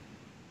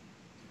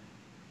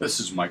This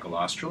is Michael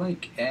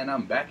Ostrolenk, and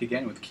I'm back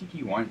again with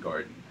Kiki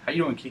Weingarten. How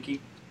you doing, Kiki?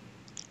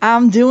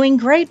 I'm doing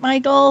great,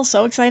 Michael.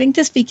 So exciting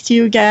to speak to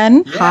you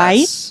again. Hi.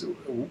 Yes,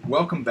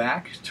 welcome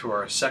back to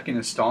our second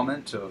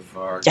installment of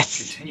our Yes.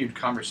 continued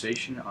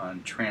conversation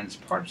on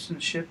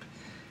transpartisanship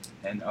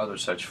and other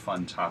such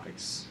fun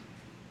topics.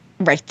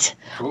 Right.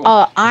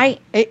 Cool.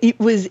 It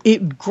was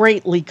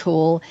greatly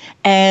cool,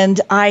 and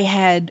I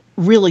had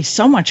really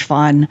so much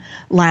fun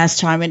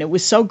last time, and it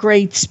was so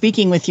great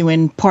speaking with you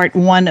in part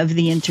one of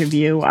the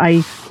interview.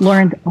 I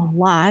learned a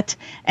lot,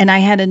 and I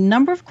had a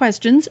number of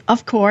questions.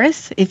 Of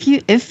course,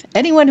 if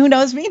anyone who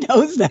knows me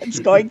knows that's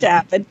going to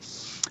happen,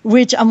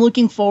 which I'm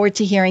looking forward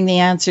to hearing the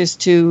answers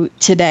to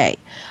today.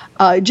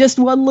 Just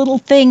one little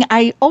thing.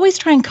 I always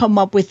try and come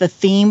up with a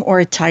theme or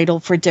a title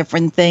for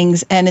different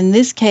things. And in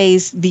this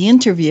case, the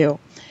interview.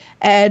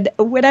 And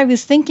what I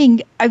was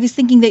thinking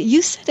that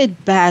you said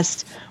it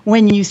best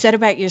when you said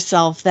about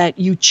yourself that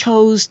you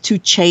chose to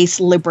chase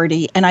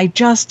liberty. And I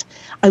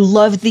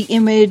loved the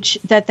image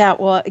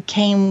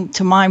came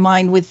to my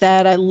mind with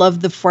that. I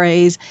love the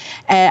phrase.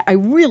 I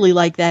really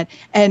like that.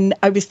 And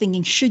I was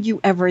thinking, should you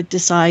ever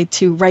decide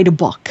to write a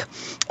book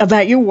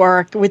about your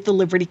work with the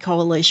Liberty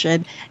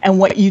Coalition and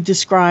what you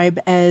describe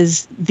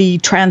as the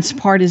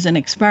transpartisan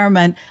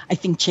experiment, I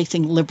think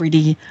Chasing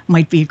Liberty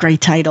might be a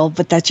great title,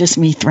 but that's just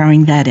me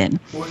throwing that in.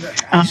 Well, Um,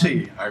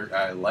 actually,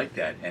 I like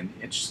that. And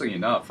interestingly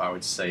enough, I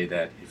would say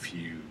that if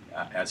you,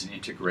 as an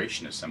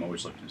integrationist, I'm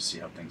always looking to see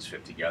how things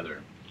fit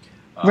together.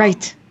 Um,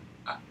 right.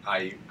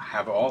 I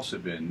have also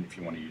been, if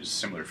you want to use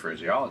similar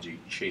phraseology,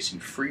 chasing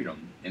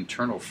freedom,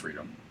 internal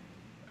freedom.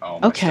 All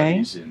my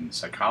Okay. studies in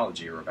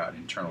psychology are about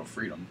internal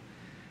freedom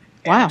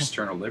and Wow.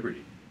 external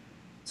liberty.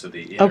 So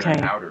the inner and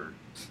Okay. outer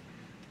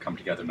come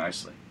together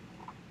nicely.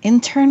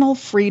 Internal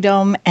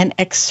freedom and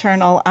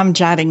external. I'm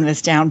jotting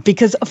this down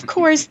because, of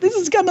course, this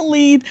is going to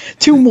lead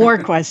to more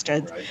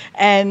questions. Right.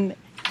 And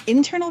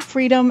internal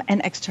freedom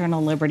and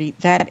external liberty.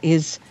 That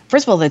is,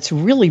 first of all, that's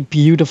really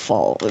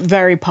beautiful,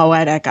 very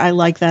poetic. I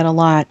like that a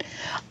lot.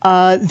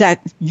 That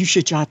you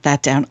should jot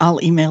that down.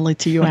 I'll email it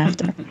to you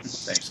after.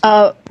 Thanks,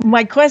 Kiki.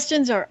 My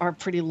questions are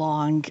pretty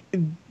long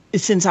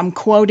since I'm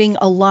quoting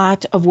a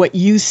lot of what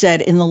you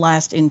said in the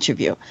last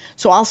interview.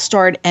 So I'll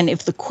start, and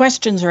if the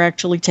questions are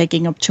actually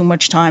taking up too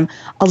much time,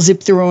 I'll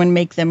zip through and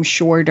make them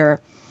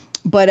shorter.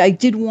 But I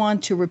did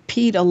want to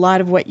repeat a lot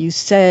of what you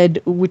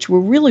said, which were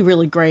really,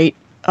 really great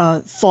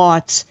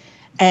thoughts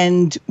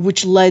and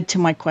which led to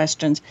my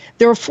questions.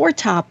 There are four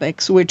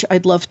topics which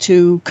I'd love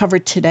to cover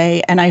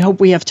today, and I hope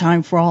we have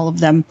time for all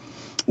of them.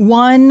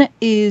 One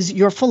is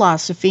your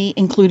philosophy,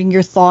 including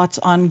your thoughts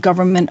on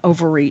government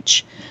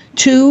overreach.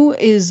 Two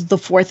is the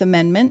Fourth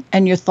Amendment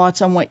and your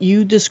thoughts on what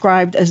you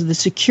described as the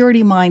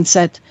security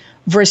mindset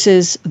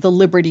versus the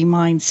liberty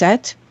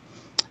mindset.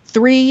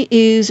 Three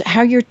is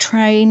how your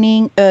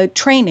training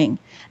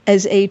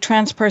as a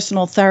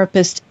transpersonal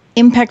therapist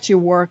impacts your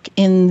work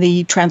in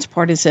the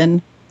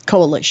transpartisan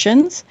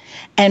coalitions.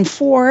 And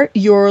four,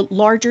 your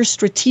larger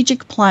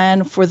strategic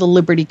plan for the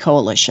Liberty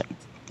Coalition.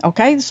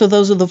 Okay, so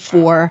those are the Wow.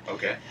 four.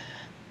 Okay.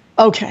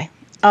 Okay.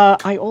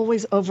 I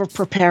always over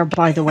prepare,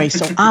 by the way,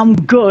 so I'm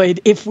good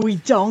if we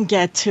don't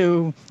get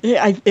to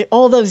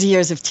all those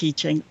years of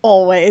teaching,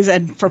 always,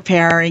 and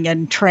preparing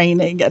and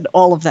training and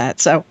all of that.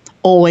 So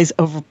always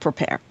over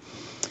prepare.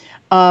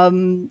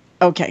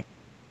 Okay.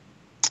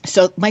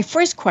 So my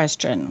first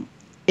question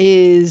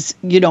is,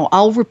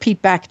 I'll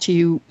repeat back to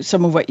you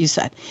some of what you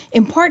said.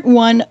 In part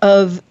one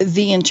of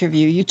the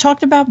interview, you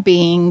talked about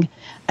being,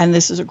 and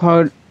this is a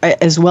quote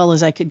as well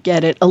as I could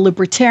get it, a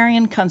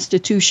libertarian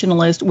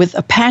constitutionalist with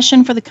a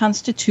passion for the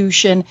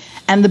Constitution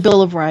and the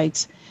Bill of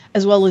Rights,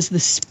 as well as the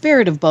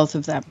spirit of both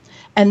of them,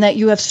 and that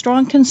you have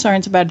strong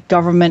concerns about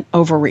government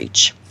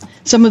overreach.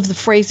 Some of the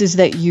phrases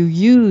that you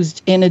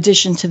used in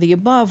addition to the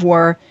above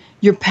were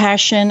your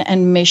passion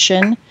and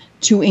mission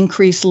to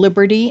increase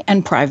liberty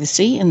and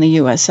privacy in the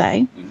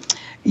USA, Mm.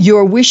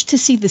 your wish to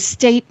see the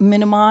state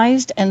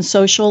minimized and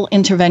social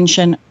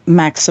intervention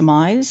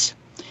maximized,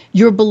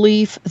 your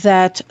belief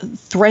that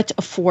threat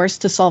of force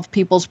to solve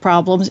people's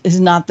problems is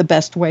not the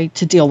best way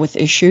to deal with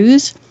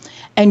issues,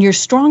 and your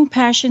strong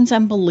passions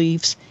and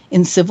beliefs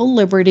in civil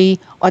liberty,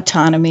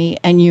 autonomy,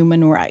 and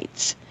human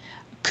rights.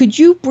 Could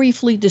you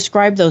briefly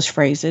describe those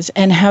phrases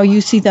and how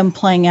you see them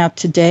playing out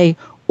today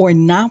or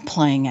not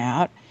playing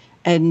out?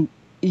 And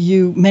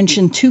you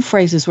mentioned two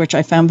phrases which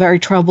I found very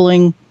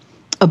troubling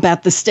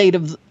about the state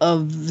of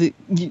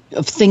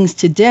things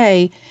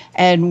today,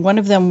 and one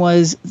of them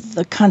was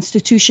the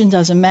Constitution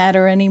doesn't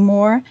matter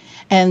anymore,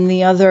 and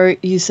the other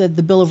you said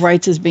the Bill of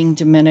Rights is being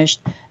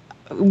diminished,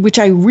 which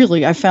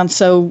I found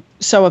so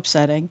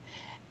upsetting.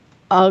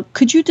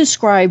 Could you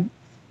describe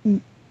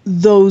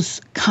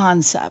those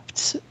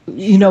concepts,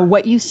 Sure.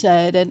 what you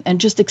said,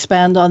 and just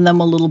expand on them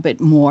a little bit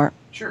more?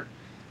 Sure.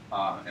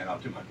 And I'll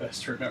do my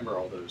best to remember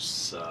all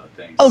those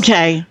things.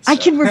 Okay, I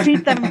So, can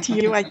repeat them to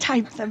you. I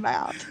typed them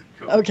out.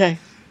 cool. Okay.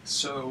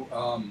 So,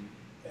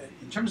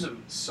 in terms of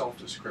self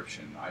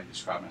description, I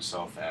describe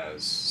myself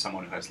as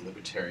someone who has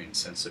libertarian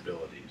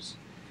sensibilities.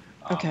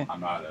 Okay.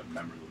 I'm not a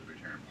member of the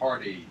Libertarian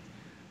Party.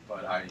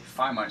 but I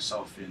find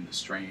myself in the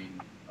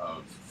strain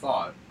of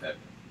thought that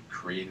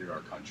created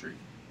our country,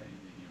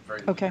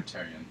 very Okay.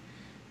 libertarian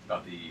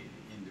about the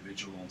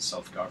individual and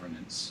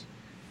self-governance,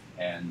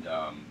 and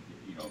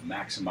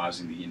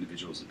maximizing the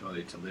individual's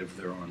ability to live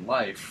their own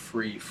life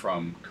free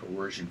from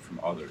coercion from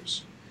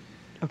others.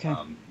 Okay.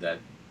 That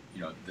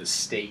the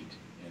state,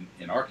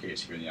 in our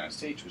case here in the United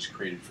States, was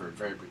created for a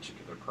very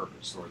particular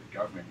purpose, or the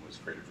government was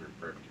created for a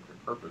very particular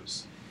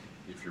purpose.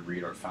 If you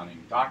read our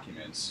founding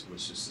documents,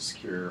 was just to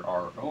secure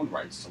our own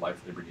rights to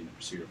life, liberty, and the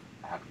pursuit of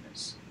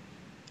happiness.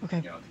 Okay.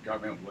 The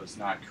government was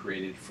not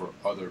created for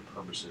other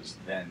purposes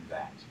than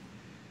that.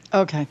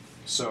 Okay.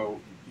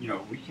 So,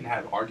 we can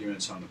have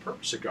arguments on the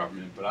purpose of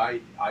government, but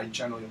I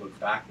generally look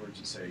backwards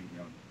and say,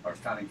 our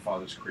founding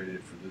fathers created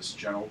it for this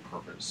general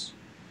purpose.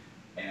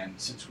 And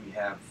since we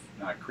have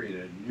not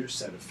created a new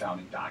set of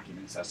founding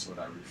documents, that's what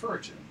I refer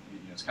to.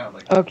 It's kind of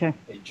like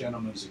a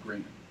gentleman's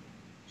agreement.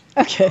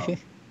 Okay.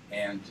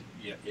 And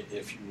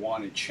if you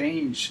want to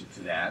change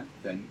that,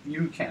 then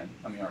you can.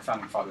 I mean, our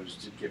founding fathers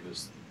did give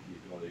us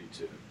the ability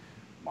to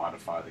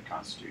modify the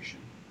Constitution,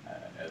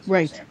 as an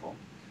example.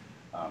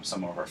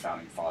 Some of our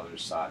founding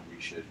fathers thought we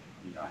should,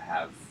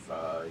 have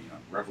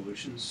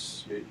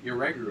revolutions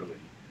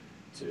irregularly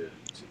to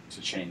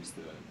change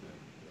the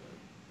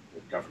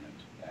government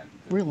and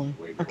the way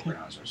we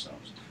organize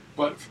ourselves.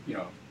 But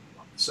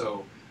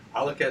so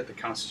I look at the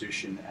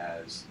Constitution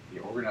as the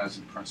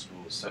organizing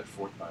principles set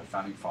forth by the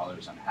founding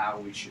fathers on how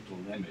we should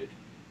limit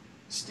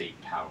state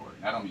power.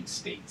 And I don't mean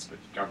states, but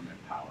government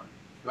power.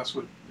 That's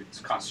what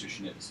the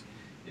Constitution is.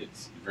 It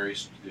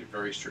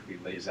very strictly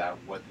lays out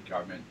what the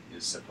government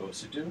is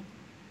supposed to do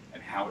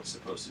and how it's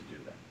supposed to do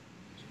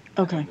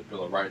that. Okay. And the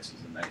Bill of Rights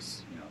is a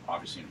nice,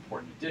 obviously an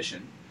important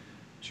addition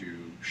to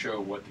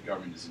show what the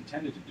government is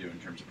intended to do in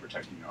terms of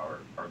protecting our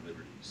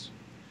liberties.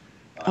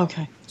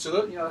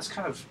 So that's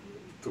kind of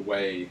the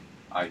way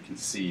I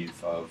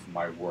conceive of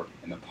my work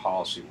in the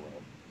policy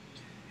world.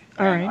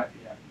 All right.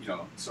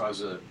 So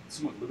as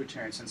someone with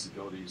libertarian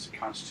sensibilities, a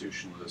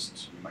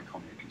constitutionalist, you might call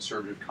me a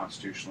conservative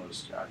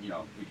constitutionalist.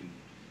 We can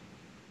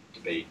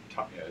debate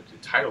the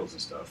titles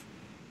and stuff.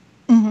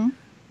 Mm-hmm.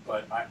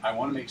 But I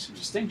want to make some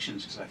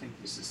distinctions because I think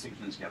these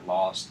distinctions get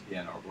lost in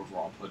our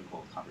overall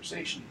political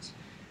conversations.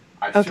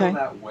 I feel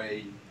that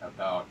way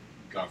about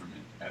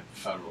government at the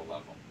federal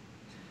level.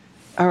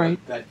 All right.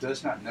 But that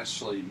does not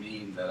necessarily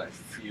mean that I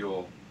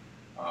feel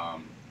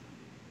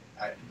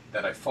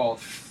that I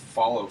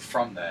follow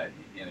from that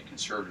in a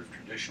conservative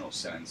traditional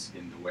sense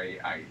in the way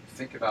I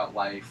think about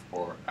life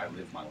or I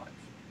live my life.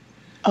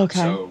 Okay.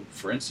 So,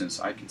 for instance,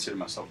 I consider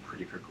myself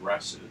pretty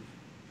progressive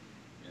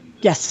in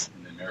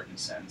the American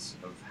sense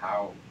of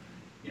how,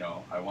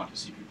 I want to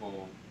see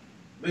people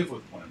live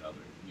with one another,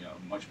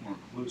 much more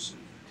inclusive,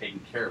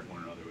 taking care of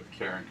one another with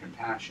care and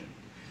compassion.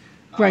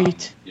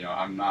 Right.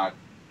 I'm not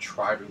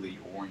tribally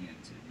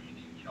oriented,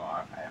 meaning,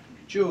 I happen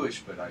to be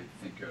Jewish, but I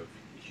think of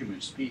the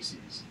human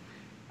species.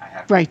 I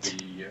happen to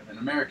be an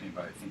American,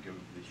 but I think of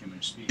the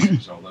human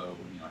species, although,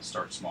 I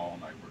start small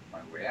and I work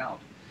my way out.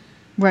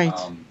 Right.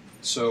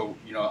 So,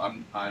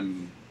 I'm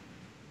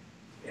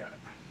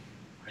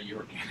I eat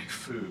organic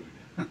food.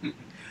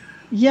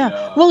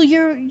 Well,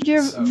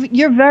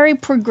 you're very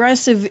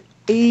progressive,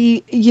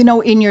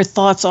 in your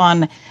thoughts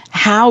on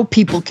how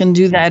people can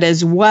do that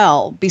as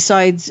well,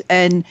 besides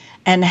and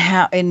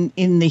how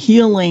in the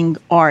healing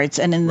arts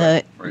and in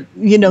that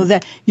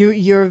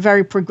you're a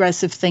very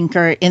progressive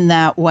thinker in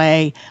that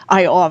way.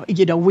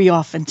 We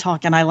often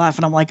talk and I laugh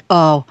and I'm like,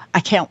 oh, I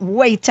can't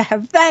wait to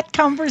have that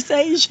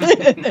conversation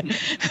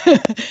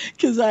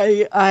because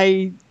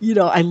I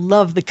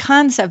love the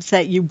concepts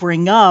that you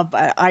bring up.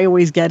 I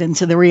always get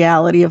into the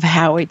reality of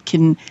how it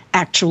can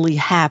actually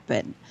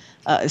happen.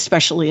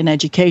 Especially in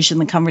education,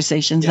 the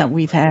conversations that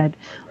we've had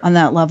on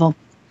that level.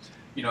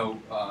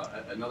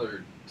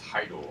 Another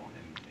title,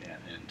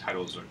 and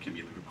titles can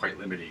be quite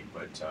limiting,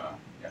 but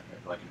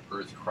like an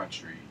earth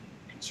country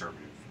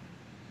conservative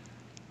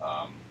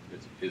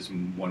is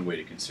one way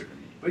to consider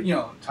me. But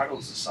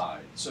titles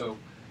aside, so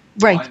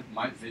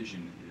my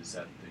vision is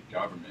that the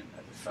government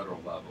at the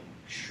federal level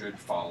should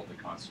follow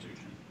the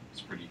Constitution.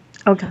 It's pretty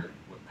clear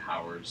what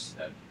powers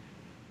that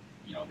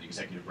the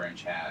executive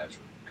branch has, or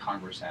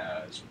Congress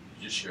has, or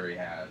the judiciary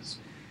has,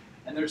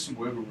 and there's some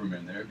wiggle room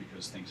in there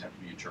because things have to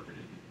be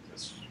interpreted.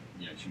 As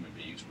human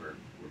beings, we're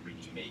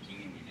meaning making,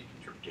 and we make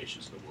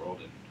interpretations of the world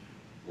and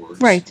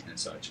words and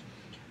such.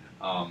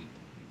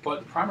 But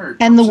the primary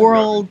and the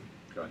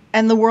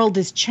world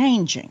is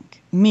changing.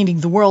 Meaning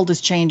the world is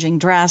changing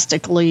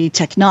drastically.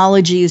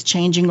 Technology is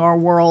changing our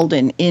world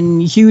in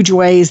huge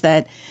ways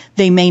that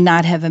they may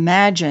not have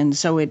imagined.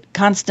 So it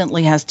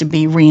constantly has to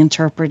be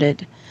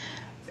reinterpreted.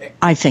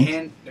 I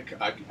think.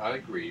 I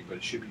agree, but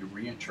it should be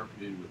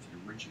reinterpreted with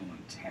the original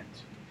intent.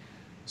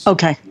 So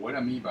what I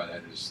mean by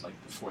that is like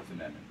the Fourth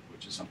Amendment,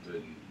 which is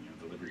something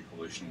the Liberty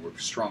Coalition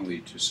works strongly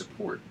to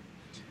support.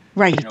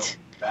 Right.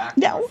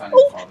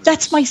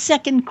 That's my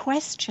second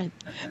question.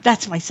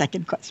 That's my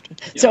second question.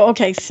 Yeah. So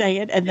say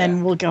it, and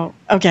then we'll go.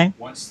 Okay.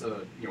 Once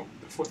the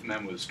Fourth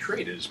Amendment was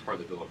created as part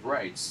of the Bill of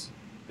Rights,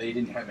 they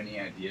didn't have any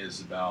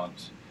ideas about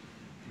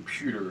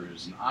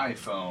computers and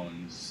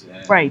iPhones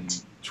and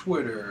Right.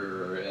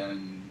 Twitter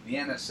and the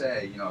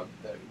NSA,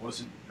 that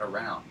wasn't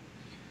around.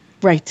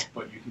 Right.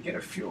 But you can get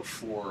a feel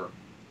for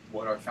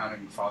what our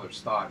founding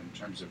fathers thought in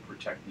terms of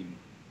protecting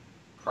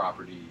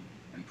property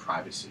and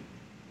privacy.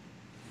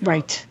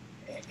 Right.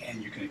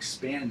 And you can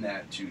expand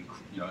that to,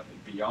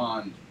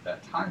 beyond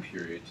that time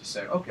period to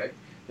say, okay,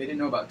 they didn't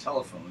know about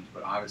telephones,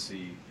 but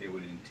obviously they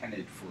would have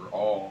intended for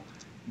all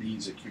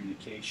means of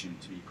communication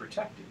to be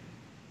protected.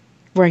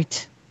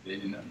 Right.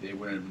 They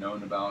wouldn't have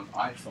known about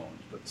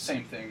iPhones, but the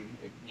same thing,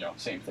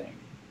 same thing.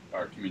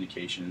 Our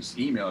communications,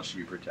 email should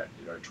be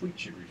protected, our tweets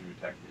should be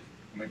protected.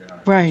 Maybe not our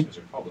tweets because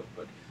they're public,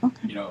 but,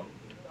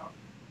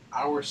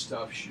 our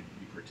stuff should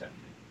be protected.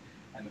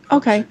 And the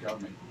purpose of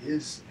government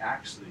is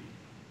actually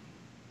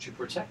to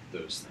protect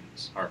those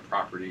things, our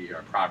property,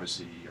 our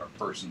privacy, our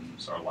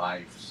persons, our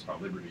lives, our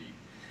liberty,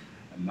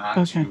 and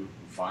not to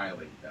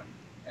violate them.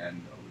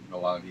 And a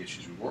lot of the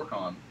issues we work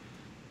on,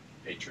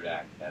 Patriot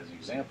Act as an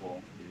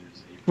example,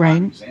 is a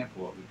prime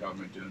example of the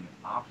government doing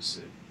the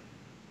opposite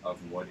of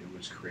what it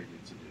was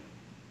created to do.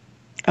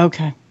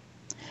 Okay.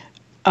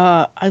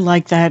 I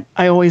like that.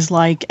 I always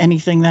like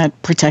anything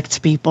that protects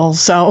people.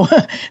 So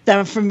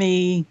that for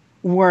me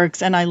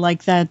works. And I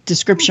like that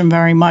description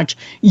very much.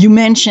 You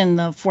mentioned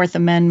the Fourth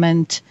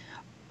Amendment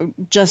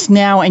just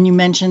now, and you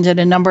mentioned it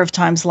a number of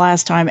times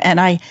last time. And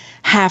I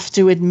have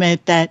to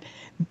admit that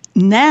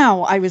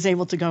now I was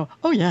able to go,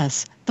 oh,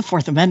 yes, the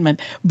Fourth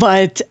Amendment.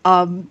 But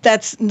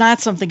that's not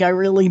something I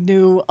really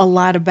knew a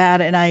lot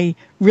about. And I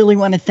really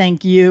want to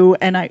thank you.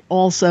 And I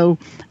also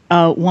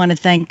want to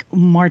thank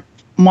Mark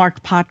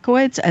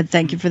Potkowitz, and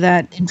thank you for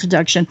that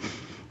introduction,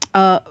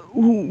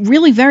 who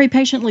really very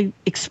patiently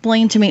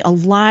explained to me a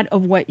lot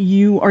of what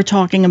you are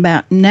talking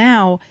about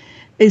now,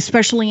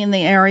 especially in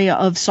the area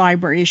of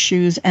cyber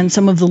issues and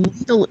some of the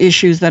legal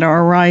issues that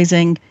are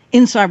arising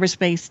in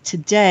cyberspace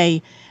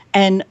today,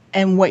 and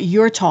what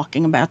you're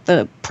talking about,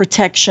 the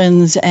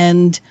protections.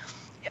 And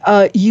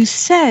you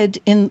said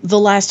in the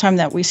last time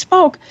that we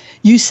spoke,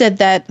 you said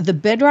that the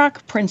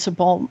bedrock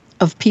principle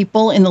of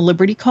people in the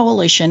Liberty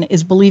Coalition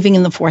is believing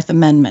in the Fourth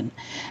Amendment.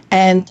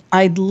 And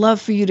I'd love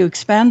for you to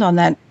expand on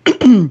that,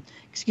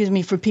 excuse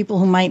me, for people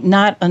who might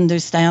not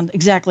understand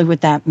exactly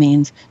what that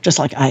means, just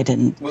like I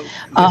didn't. Well,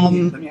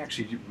 let me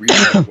actually read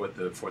what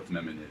the Fourth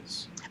Amendment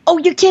is. Oh,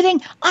 you're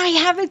kidding? I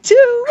have it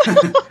too.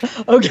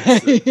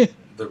 Okay.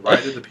 The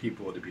right of the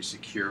people to be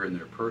secure in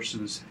their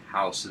persons,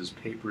 houses,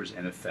 papers,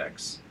 and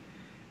effects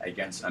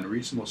against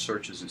unreasonable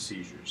searches and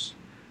seizures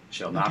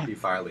shall not be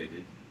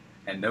violated,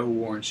 and no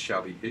warrants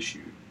shall be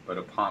issued but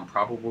upon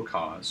probable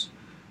cause,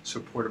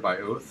 supported by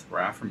oath or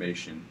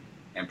affirmation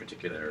and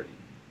particularity.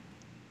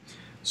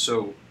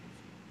 So,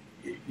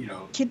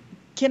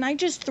 Can I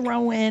just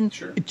throw in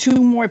Sure.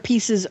 two more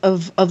pieces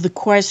of the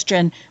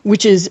question,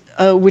 which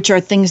are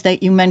things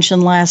that you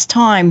mentioned last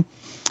time?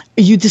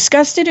 You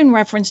discussed it in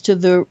reference to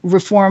the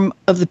reform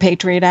of the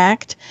Patriot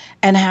Act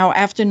and how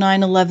after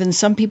 9/11,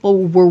 some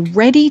people were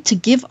ready to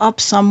give up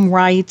some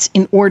rights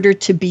in order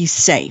to be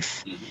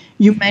safe. Mm-hmm.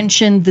 You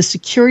mentioned the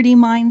security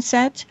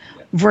mindset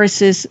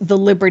versus the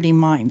liberty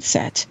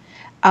mindset.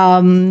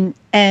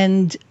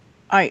 And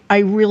I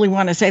really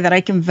want to say that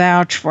I can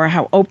vouch for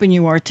how open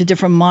you are to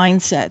different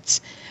mindsets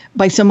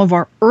by some of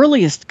our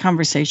earliest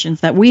conversations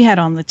that we had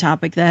on the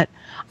topic, that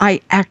I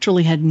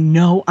actually had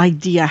no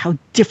idea how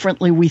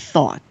differently we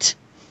thought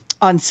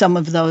on some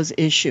of those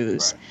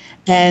issues.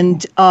 Right.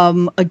 And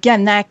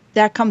again,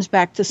 that comes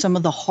back to some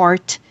of the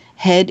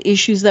head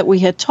issues that we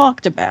had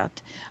talked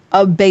about,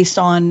 based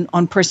on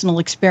personal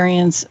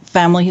experience,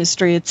 family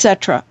history,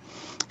 etc.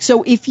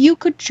 So if you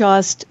could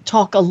just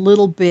talk a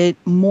little bit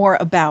more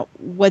about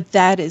what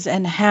that is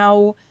and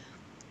how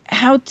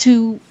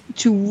to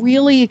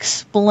really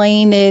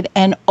explain it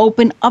and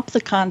open up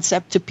the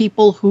concept to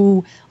people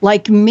who,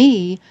 like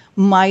me,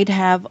 might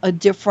have a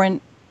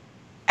different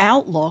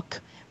outlook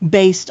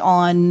based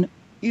on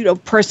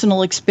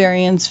personal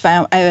experience,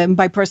 and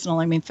by personal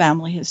I mean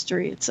family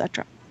history,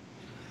 etc.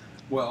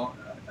 Well,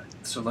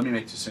 so let me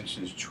make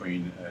distinctions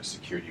between a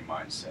security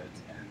mindset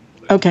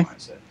and a liberty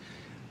mindset.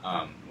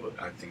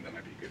 I think that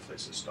might be a good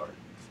place to start.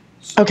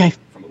 So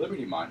from a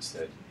liberty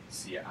mindset,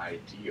 it's the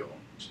ideal,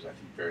 which is, I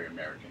think, very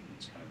American.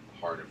 It's kind of the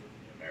heart of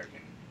the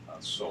American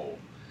soul.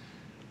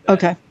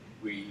 That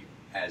we,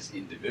 as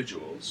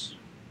individuals,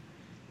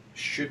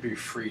 should be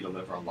free to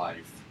live our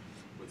life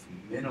with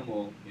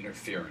minimal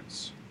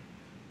interference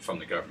from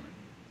the government.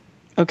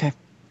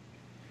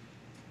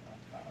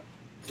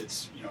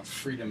 It's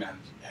freedom at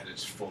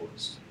its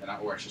fullest,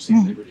 or I should say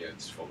liberty at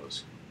its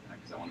fullest,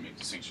 because I want to make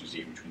distinctions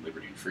even between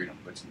liberty and freedom.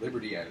 But it's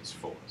liberty at its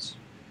fullest.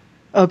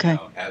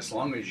 As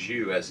long as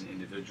you, as an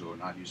individual, are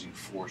not using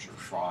force or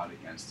fraud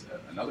against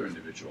another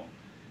individual,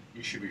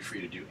 you should be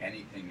free to do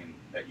anything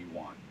that you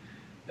want.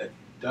 That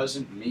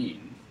doesn't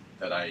mean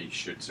that I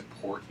should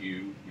support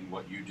you in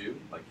what you do.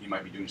 Like, you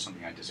might be doing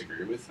something I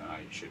disagree with, and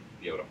I should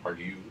be able to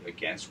argue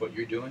against what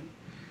you're doing.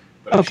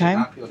 But I should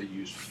not be able to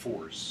use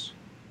force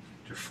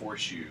to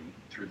force you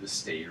through the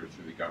state or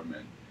through the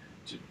government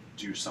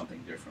do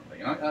something differently.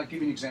 And I'll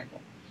give you an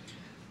example.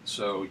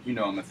 So,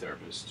 I'm a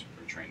therapist,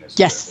 or trained as a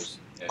Yes.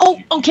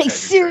 therapist. Okay.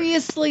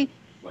 Seriously,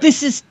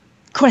 this is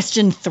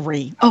question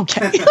 3.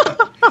 Okay.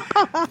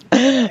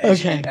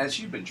 And as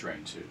you've been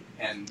trained to,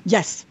 and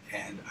yes,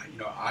 and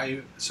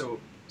so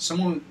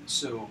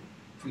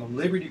from a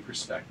liberty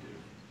perspective,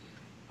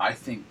 I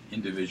think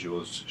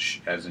individuals,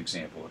 as an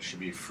example, should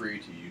be free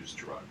to use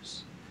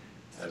drugs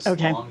as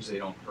long as they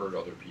don't hurt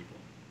other people.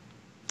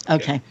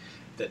 Okay.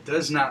 That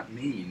does not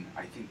mean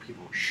I think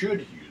people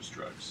should use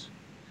drugs.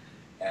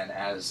 And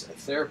as a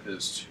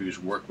therapist who's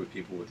worked with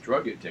people with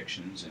drug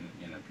addictions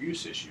and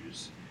abuse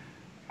issues,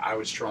 I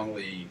would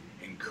strongly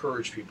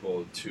encourage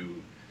people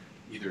to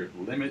either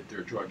limit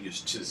their drug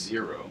use to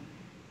 0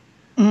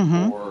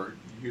 or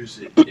use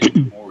it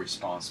in more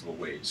responsible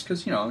ways.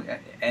 Because,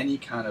 any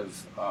kind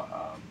of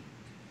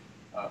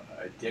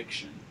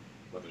addiction,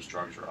 whether it's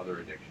drugs or other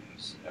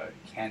addictions,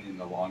 can in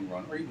the long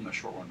run or even the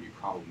short run be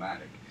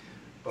problematic.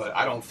 But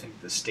I don't think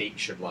the state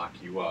should lock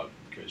you up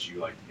because you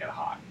like to get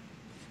high.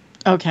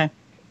 Okay.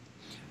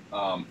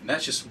 And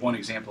that's just one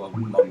example of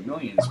among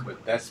millions,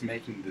 but that's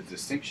making the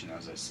distinction,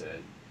 as I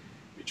said,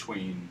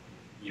 between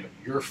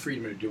your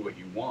freedom to do what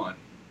you want,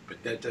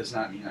 but that does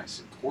not mean I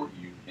support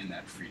you in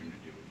that freedom to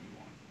do what you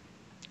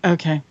want.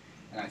 Okay.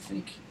 And I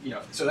think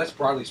so that's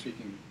broadly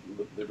speaking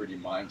liberty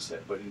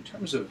mindset. But in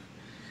terms of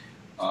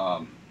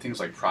things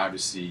like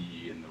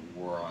privacy and the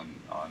war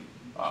on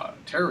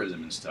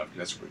terrorism and stuff,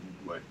 because that's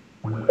what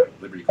the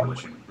Liberty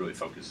Coalition really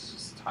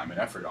focuses time and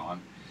effort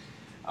on.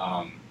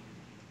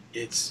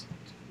 It's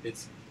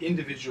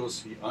individuals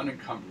to be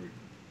unencumbered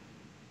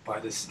by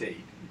the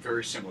state,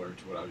 very similar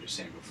to what I was just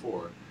saying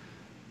before,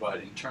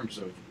 but in terms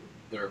of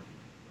their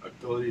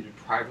ability to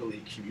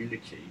privately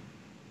communicate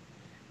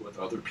with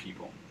other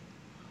people,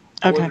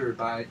 or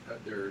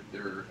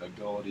their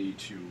ability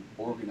to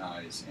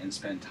organize and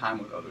spend time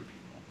with other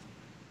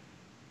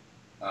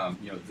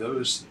people.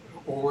 Those,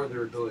 or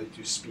their ability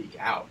to speak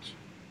out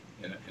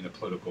in a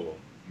political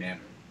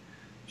manner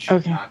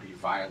should not be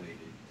violated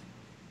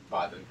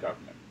by the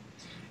government.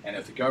 And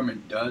if the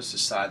government does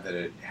decide that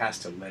it has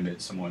to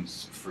limit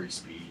someone's free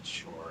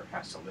speech or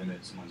has to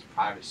limit someone's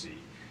privacy,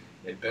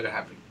 it better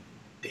have a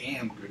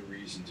damn good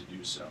reason to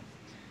do so.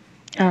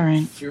 And all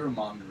right.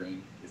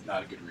 Fear-mongering is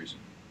not a good reason.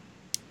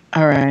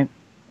 All right.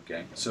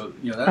 Okay. So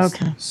that's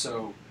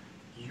so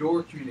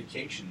your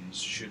communications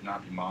should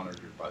not be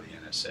monitored by the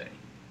NSA.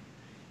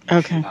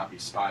 You should not be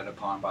spied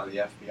upon by the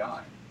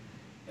FBI.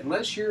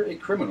 Unless you're a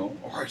criminal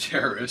or a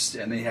terrorist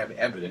and they have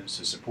evidence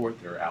to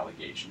support their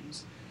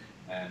allegations,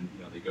 and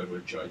they go to a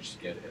judge to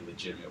get a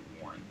legitimate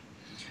warrant.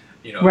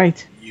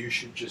 You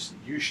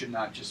should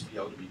not just be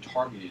able to be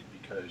targeted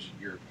because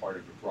you're part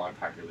of a broad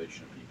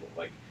population of people.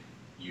 Like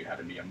you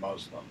happen to be a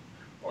Muslim,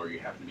 or you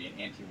happen to be an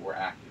anti-war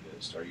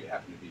activist, or you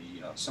happen to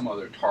be some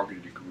other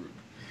targeted group.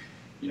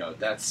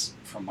 That's,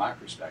 from my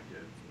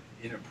perspective,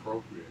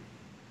 inappropriate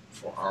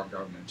for our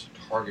government to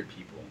target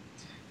people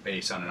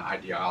based on an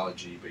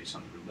ideology, based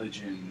on a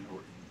religion,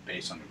 or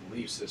based on a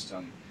belief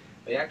system.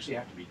 They actually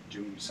have to be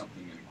doing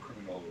something in a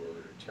criminal or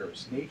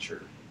terrorist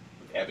nature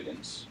with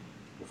evidence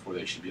before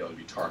they should be able to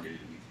be targeted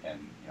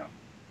and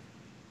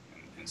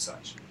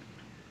such.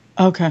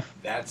 Okay.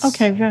 That's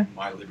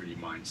my liberty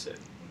mindset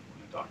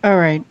when I talk all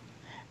right.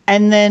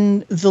 And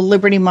then the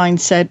liberty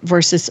mindset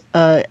versus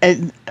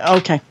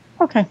okay.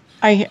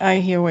 I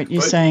hear what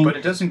you're saying. But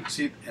it doesn't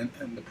see, and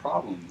the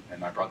problem,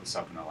 and I brought this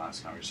up in our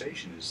last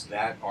conversation, is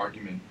that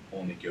argument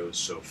only goes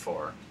so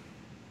far.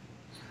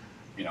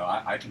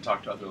 I can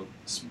talk to other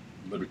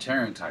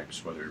libertarian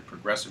types, whether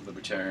progressive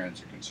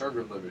libertarians or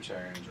conservative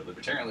libertarians or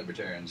libertarian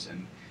libertarians,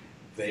 and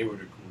they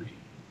would agree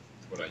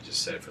with what I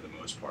just said for the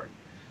most part.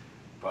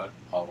 But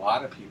a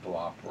lot of people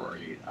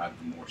operate out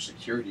of a more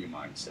security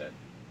mindset,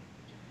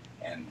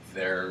 and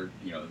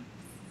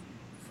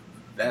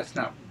that's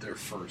not their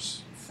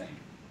first thing.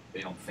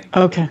 They don't think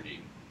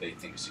liberty, they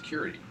think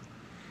security.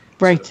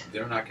 Right. So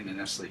they're not going to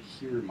necessarily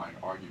hear my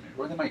argument,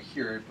 or they might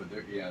hear it, but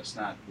it's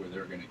not where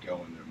they're going to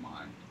go in their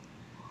mind.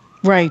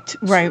 Right. So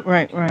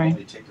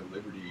They take the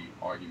liberty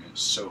argument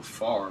so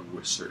far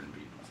with certain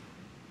people.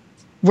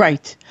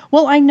 Right.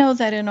 Well, I know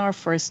that in our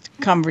first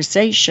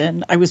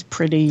conversation, I was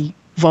pretty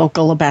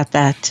vocal about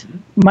that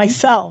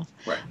myself.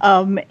 Right.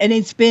 And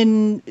it's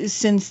been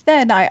since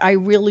then, I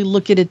really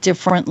look at it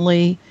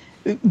differently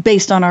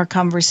based on our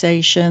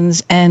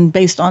conversations and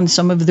based on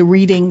some of the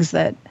readings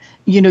that,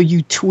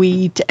 you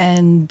tweet.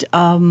 And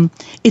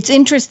it's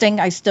interesting.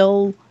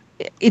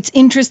 It's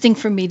interesting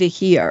for me to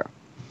hear.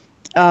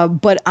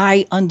 But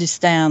I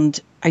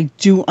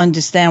do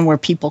understand where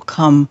people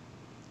come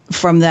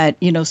from that,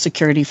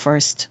 security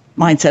first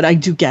mindset. I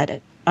do get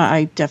it.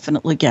 I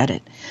definitely get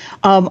it.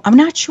 I'm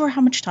not sure how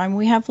much time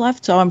we have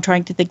left, so I'm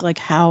trying to think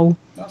how.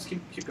 No, let's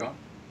keep going.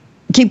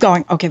 Keep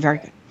going. Okay, very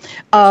good.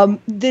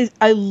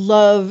 I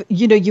love,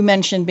 you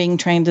mentioned being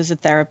trained as a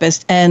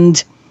therapist,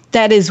 and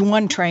that is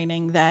one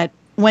training that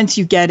once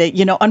you get it,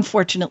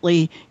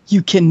 unfortunately,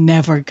 you can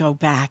never go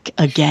back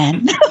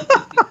again.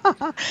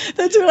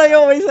 That's what I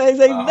always say.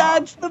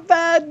 That's the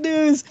bad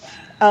news.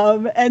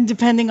 And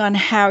depending on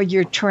how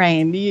you're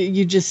trained,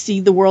 you just see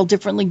the world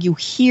differently. You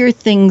hear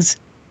things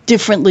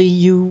differently.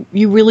 You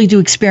really do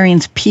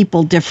experience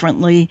people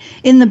differently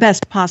in the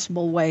best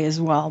possible way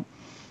as well.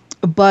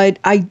 But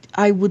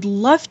I would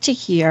love to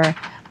hear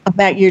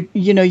about your,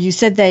 you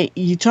said that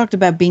you talked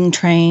about being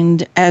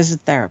trained as a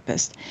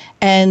therapist,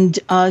 and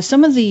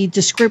some of the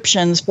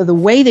descriptions for the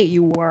way that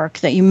you work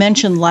that you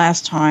mentioned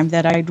last time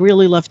that I'd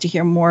really love to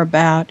hear more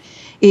about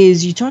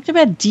is you talked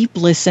about deep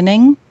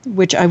listening,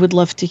 which I would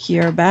love to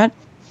hear about.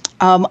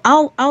 I'll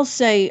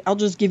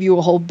just give you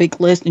a whole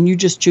big list, and you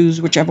just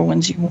choose whichever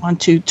ones you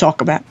want to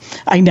talk about.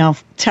 I know,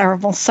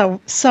 terrible, so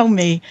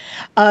me.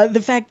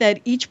 The fact that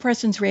each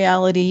person's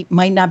reality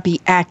might not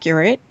be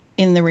accurate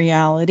in the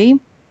reality.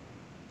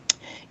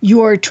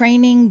 Your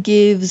training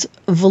gives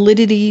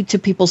validity to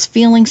people's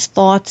feelings,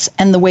 thoughts,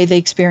 and the way they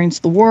experience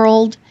the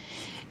world.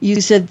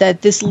 You said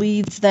that this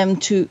leads them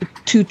to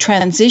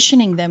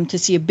transitioning them to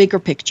see a bigger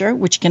picture,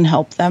 which can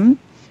help them.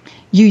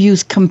 You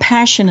use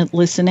compassionate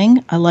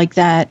listening. I like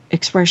that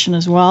expression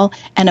as well.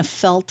 And a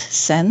felt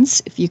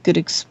sense, if you could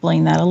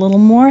explain that a little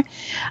more.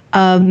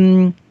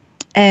 Um,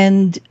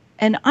 and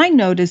and I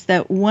noticed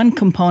that one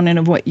component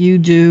of what you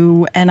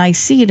do, and I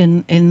see it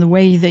in the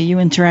way that you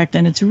interact,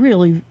 and it's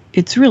really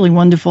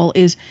wonderful,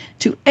 is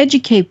to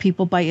educate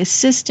people by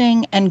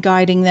assisting and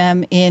guiding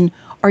them in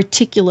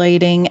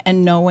articulating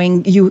and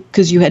knowing you,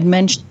 because you had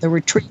mentioned the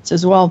retreats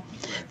as well,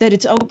 Right. that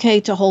it's okay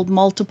to hold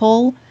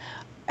multiple,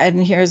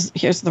 and here's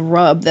the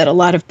rub that a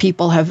lot of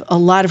people have a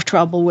lot of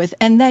trouble with,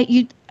 and that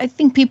you I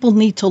think people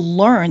need to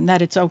learn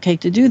that it's okay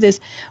to do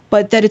this,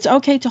 but that it's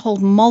okay to hold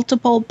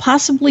multiple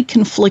possibly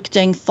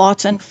conflicting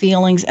thoughts and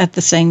feelings at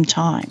the same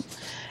time.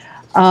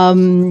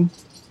 um,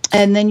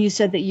 and then you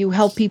said that you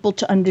help people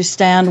to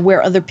understand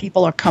where other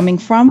people are coming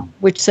from,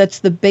 which sets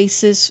a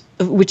basis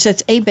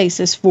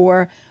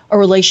for a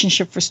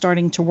relationship for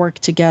starting to work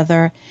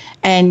together.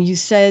 And you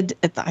said,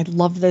 I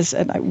love this,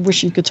 and I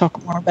wish you could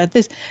talk more about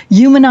this,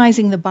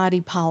 humanizing the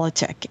body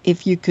politic,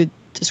 if you could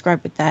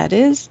describe what that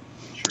is.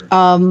 Sure.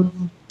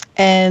 Um,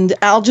 and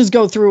I'll just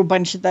go through a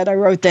bunch that I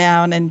wrote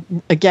down,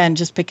 and again,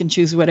 just pick and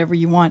choose whatever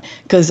you want,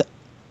 because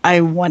I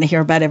want to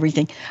hear about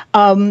everything.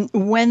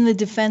 When the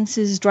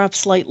defenses drop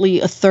slightly,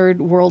 a third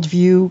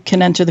worldview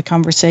can enter the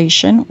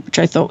conversation, which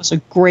I thought was a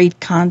great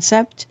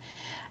concept.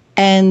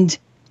 And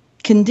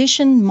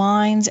conditioned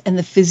minds and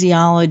the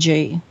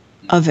physiology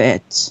of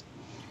it.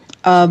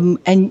 So,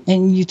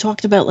 And you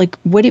talked about like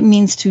what it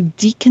means to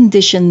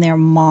decondition their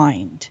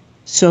mind,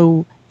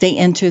 so they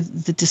enter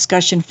the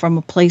discussion from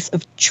a place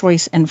of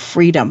choice and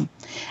freedom.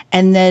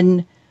 And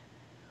then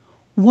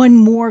one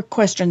more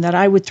question that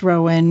I would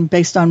throw in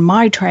based on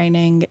my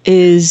training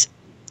is,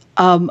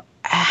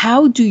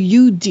 how do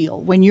you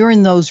deal when you're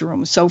in those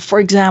rooms? So, for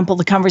example,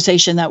 the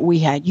conversation that we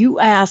had, you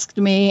asked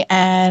me,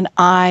 and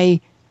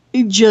I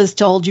just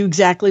told you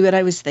exactly what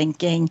I was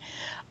thinking.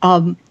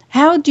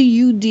 How do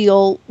you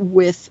deal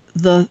with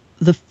the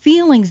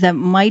feelings that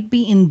might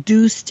be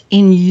induced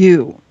in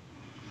you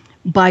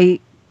by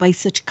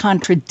such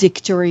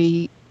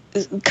contradictory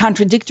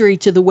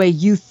to the way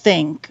you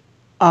think,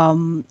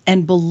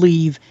 and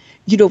believe,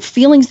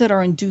 feelings that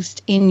are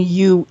induced in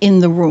you in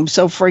the room?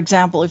 So for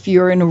example, if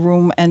you're in a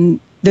room and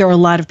there are a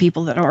lot of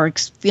people that are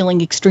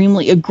feeling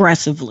extremely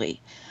aggressively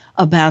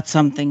about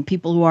something,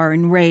 people who are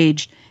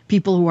enraged,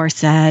 people who are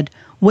sad,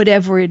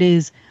 whatever it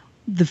is,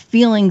 the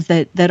feelings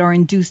that are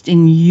induced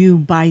in you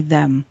by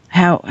them,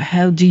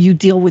 how do you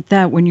deal with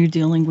that when you're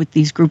dealing with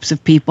these groups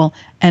of people?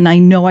 And I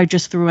know I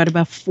just threw out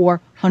about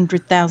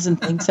 400,000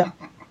 things, so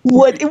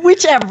right.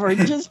 whichever,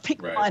 just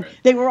pick Right, one. right.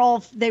 They were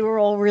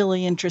all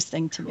really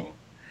interesting to me. Cool.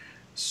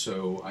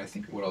 So I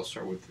think what I'll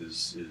start with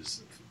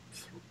is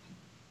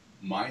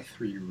my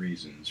three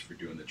reasons for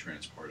doing the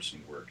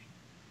transpartisan work,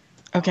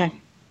 Okay.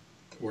 um,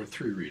 or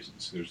three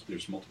reasons.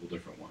 There's multiple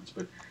different ones,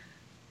 but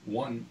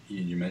one,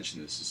 you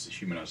mentioned this, is to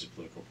humanize the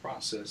political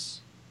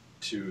process.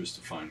 Two is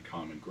to find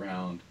common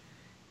ground,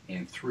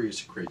 and three is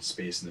to create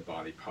space in the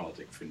body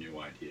politic for new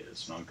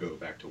ideas. And I'll go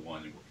back to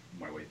one and work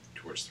my way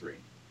towards three.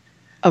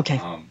 Okay.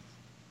 Um,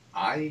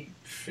 I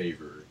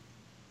favor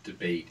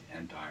debate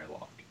and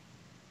dialogue.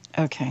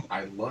 Okay.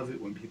 I love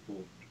it when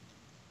people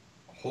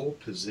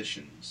hold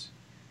positions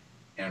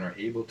and are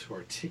able to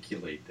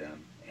articulate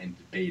them and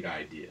debate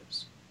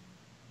ideas.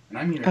 And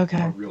I mean a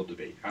Okay. real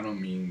debate. I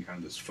don't mean kind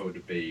of this faux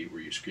debate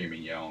where you scream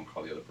and yell and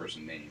call the other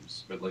person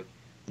names, but like,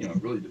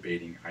 really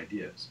debating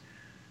ideas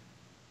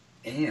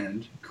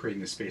and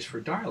creating the space for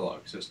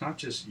dialogue. So it's not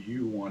just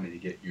you wanting to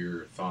get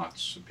your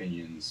thoughts,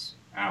 opinions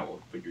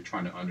out, but you're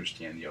trying to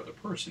understand the other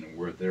person and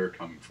where they're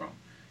coming from.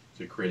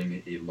 So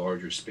creating a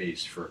larger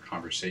space for a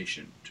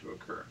conversation to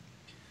occur.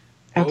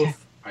 Okay.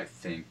 Both, I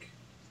think,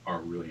 are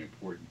really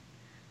important,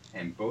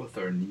 and both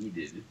are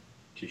needed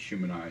to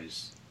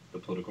humanize the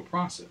political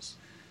process.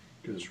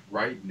 Because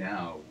right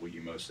now, what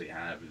you mostly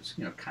have is,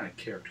 kind of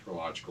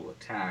characterological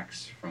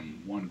attacks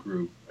from one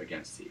group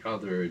against the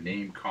other,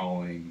 name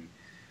calling.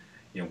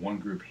 One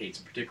group hates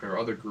a particular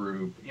other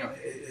group.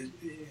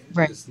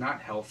 Right. It's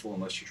not helpful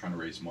unless you're trying to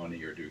raise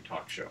money or do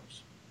talk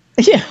shows.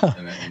 Yeah.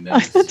 And then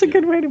it's, That's a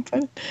good way to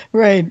put it.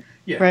 Right.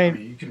 yeah, I Right.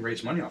 mean, you can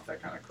raise money off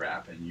that kind of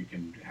crap, and you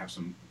can have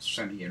some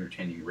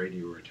semi-entertaining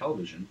radio or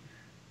television,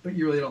 but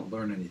you really don't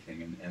learn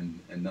anything,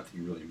 and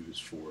nothing really moves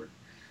forward.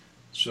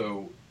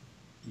 So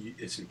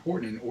it's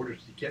important, in order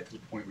to get to the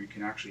point where you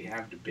can actually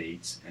have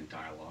debates and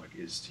dialogue,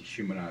 is to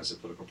humanize the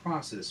political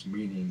process,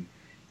 meaning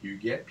you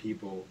get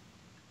people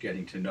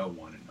getting to know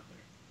one another,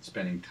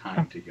 spending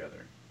time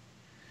together.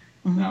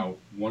 Mm-hmm. Now,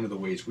 one of the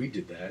ways we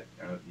did that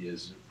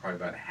is probably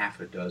about half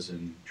a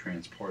dozen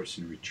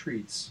transpartisan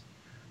retreats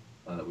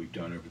that we've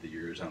done over the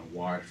years on a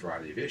wide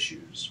variety of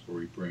issues, where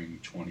we bring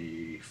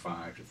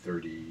 25 to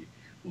 30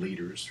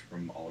 leaders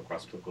from all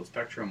across the political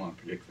spectrum on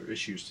particular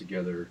issues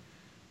together,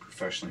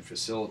 professionally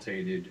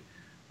facilitated.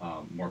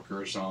 Mark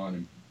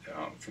Gerzon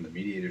from the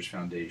Mediators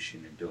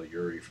Foundation and Bill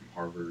Urey from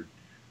Harvard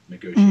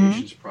Mm-hmm.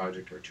 Negotiations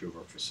Project are two of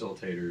our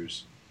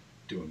facilitators,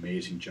 do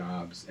amazing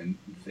jobs, and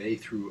they,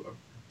 through a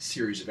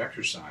series of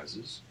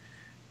exercises,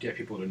 get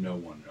people to know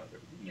one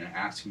another,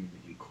 asking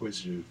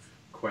inquisitive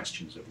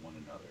questions of one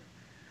another.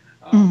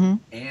 Mm-hmm.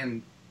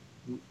 And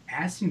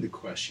asking the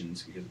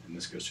questions, and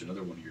this goes to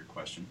another one of your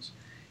questions,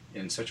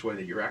 in such a way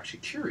that you're actually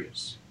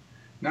curious.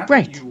 Not that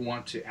Right. you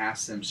want to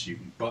ask them so you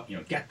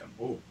can, get them.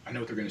 Oh, I know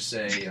what they're going to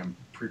say. I'm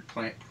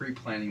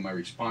pre-planning my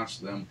response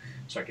to them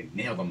so I can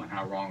nail them on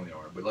how wrong they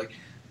are. But like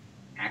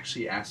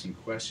actually asking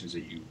questions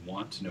that you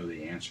want to know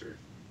the answer,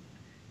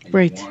 and you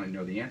Right. want to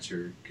know the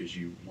answer because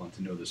you want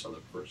to know this other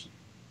person,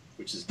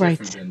 which is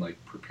different Right. than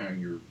like preparing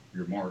your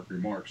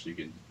remarks so you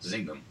can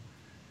zing them.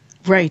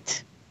 Um,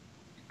 Right.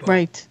 but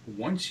Right.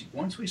 once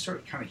we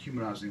start kind of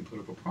humanizing the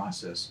political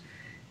process,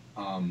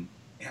 and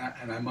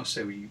I must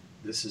say,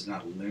 this is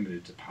not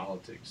limited to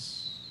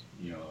politics.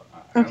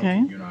 I don't Okay.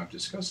 think you and I have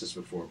discussed this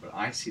before, but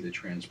I see the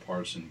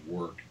transpartisan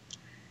work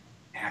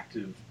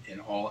active in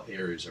all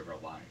areas of our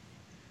life.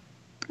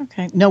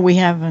 Okay. No, we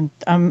haven't.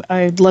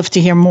 I'd love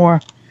to hear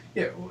more.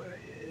 Yeah,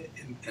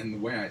 and the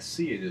way I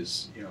see it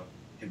is,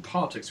 in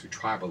politics we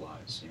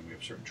tribalize. We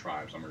have certain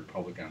tribes. I'm a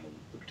Republican. I'm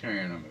a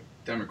Libertarian. I'm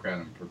a Democrat.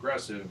 I'm a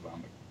progressive.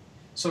 I'm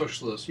a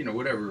socialist.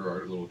 Whatever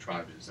our little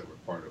tribe is that we're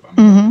part of. I'm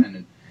an Mm-hmm.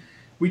 independent.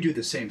 We do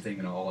the same thing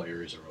in all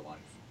areas of our life.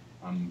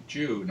 I'm a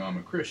Jew. No, I'm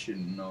a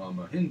Christian. No, I'm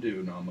a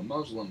Hindu. No, I'm a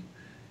Muslim.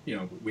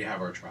 We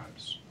have our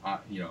tribes.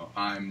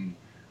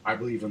 I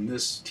believe in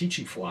this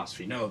teaching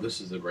philosophy. No, this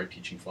is the right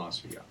teaching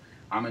philosophy.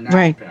 I'm a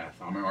Right. naturopath.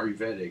 I'm an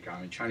Ayurvedic.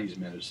 I'm in Chinese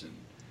medicine.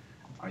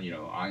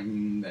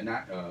 I'm an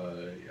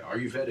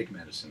Ayurvedic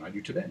medicine. I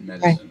do Tibetan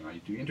Right. medicine. I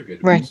do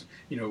integrative Right.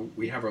 medicine.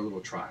 We have our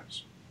little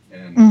tribes,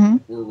 and Mm-hmm.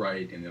 we're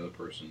right, and the other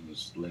person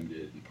is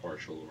limited and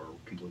partial or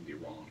completely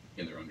wrong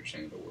in their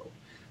understanding of the world.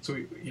 So,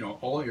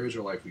 all areas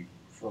of life,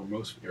 for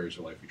most areas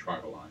of life, we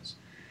tribalize.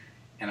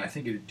 And I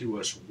think it'd do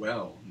us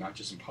well, not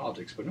just in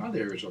politics, but in other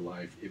areas of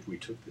life, if we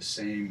took the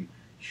same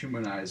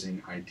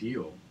humanizing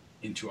ideal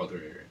into other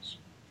areas.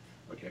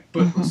 Okay,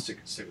 but Mm-hmm. let's stick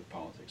with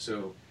politics.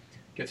 So,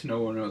 get to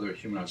know one another,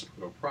 humanize the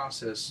political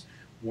process.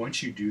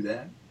 Once you do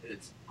that,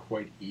 it's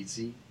quite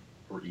easy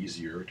or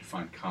easier to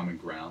find common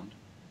ground.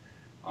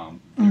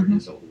 There Mm-hmm.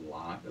 is a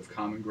lot of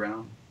common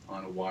ground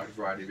on a wide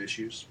variety of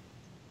issues.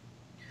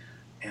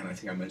 And I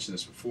think I mentioned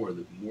this before.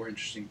 The more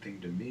interesting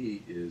thing to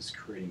me is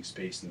creating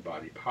space in the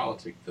body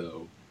politic,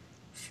 though,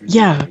 for new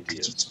Yeah, could you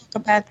ideas. talk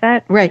about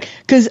that? Right.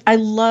 Because I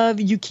love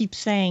you keep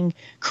saying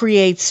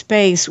create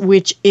space,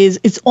 which is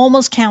it's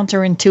almost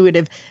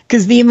counterintuitive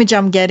because the image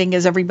I'm getting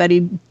is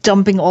everybody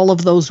dumping all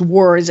of those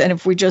words. And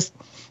if we just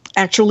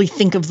actually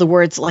think of the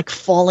words like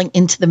falling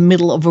into the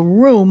middle of a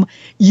room,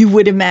 you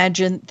would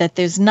imagine that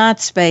there's not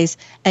space.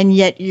 And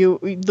yet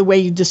the way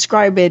you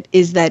describe it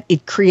is that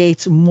it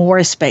creates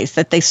more space,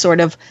 that they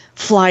sort of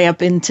fly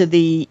up into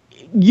the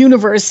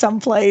universe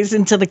someplace,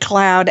 into the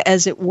cloud,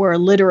 as it were,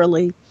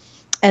 literally,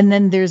 and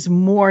then there's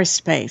more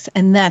space,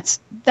 and that's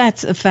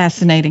a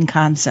fascinating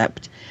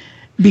concept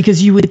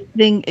because you would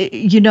think,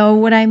 you know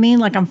what I mean,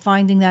 like I'm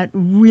finding that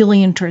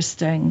really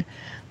interesting,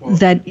 Well,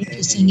 that you're and,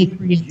 just and saying it you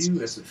creates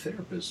you as space. a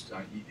therapist,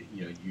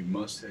 you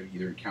must have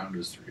either encountered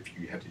this. If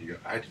you had to do,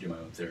 I had to do my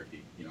own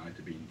therapy. I had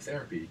to be in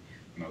therapy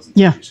when I was in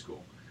Yeah. therapy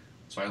school.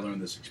 So I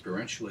learned this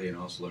experientially, and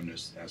also learned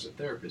this as a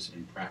therapist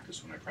in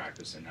practice when I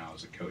practice, and now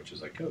as a coach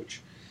as I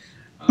coach.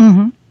 Um,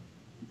 Mm-hmm.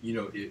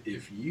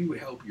 if you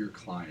help your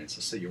clients,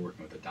 let's say you're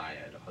working with a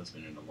dyad, a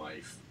husband and a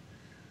wife,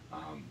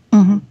 um,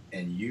 Mm-hmm.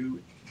 and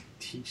you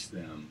teach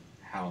them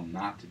how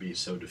not to be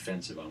so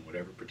defensive on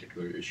whatever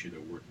particular issue they're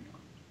working on,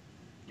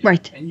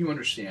 Right. and you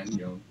understand,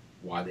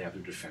 why they have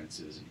their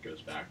defenses, and it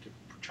goes back to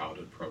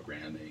childhood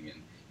programming,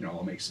 and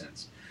all makes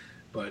sense.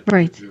 But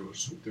Right.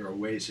 there are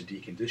ways to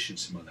decondition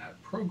some of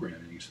that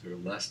programming so they're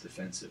less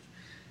defensive.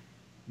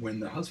 When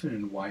the husband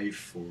and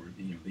wife, or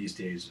these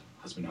days,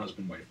 husband,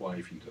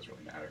 wife, it doesn't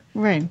really matter,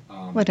 Right.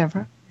 um,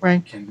 Whatever.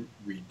 Right. can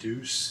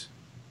reduce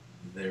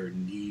their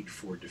need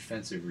for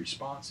defensive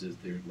responses.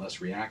 They're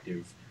less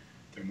reactive.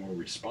 They're more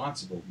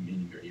responsible,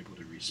 meaning they're able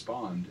to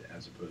respond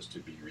as opposed to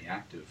being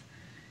reactive.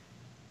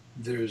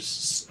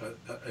 There's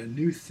a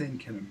new thing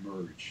can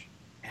emerge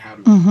out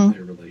of Mm-hmm.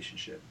 their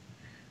relationship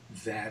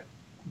that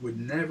would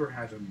never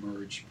have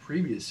emerged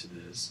previous to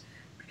this,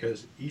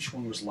 because each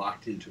one was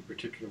locked into a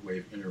particular way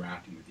of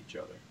interacting with each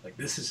other. Like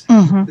this is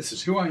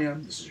who I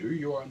am, this is who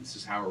you are, and this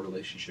is how our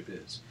relationship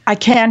is. I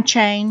can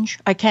change.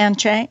 I can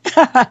change.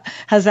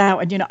 How's that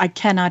one? I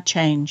cannot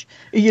change.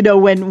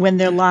 When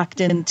they're locked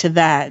into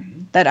that,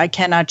 that I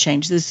cannot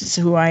change. This is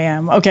who I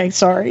am. Okay,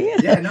 sorry.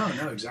 Yeah, no,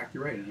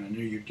 exactly right. And I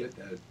knew you'd get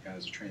that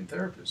as a trained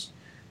therapist.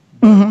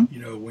 But,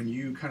 when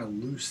you kind of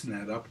loosen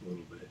that up a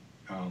little bit,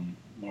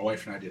 my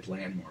wife and I did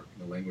landmark.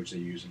 The language they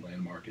use in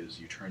landmark is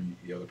you turn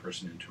the other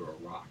person into a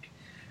rock.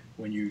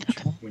 When you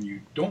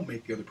don't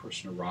make the other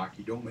person a rock,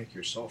 you don't make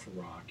yourself a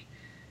rock.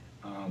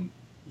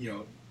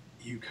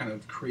 You kind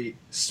of create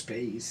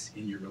space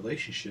in your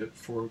relationship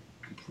for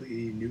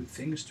completely new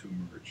things to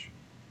emerge.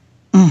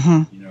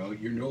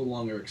 You're no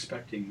longer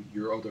expecting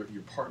your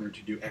partner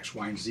to do X,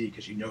 Y, and Z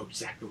because you know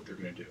exactly what they're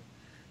going to do.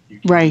 You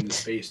give them the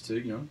space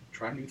to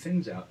try new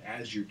things out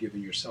as you're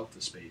giving yourself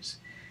the space,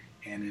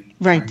 and in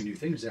trying new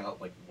things out,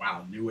 like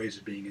wow, new ways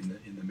of being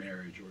in the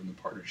marriage or in the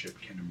partnership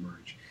can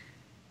emerge.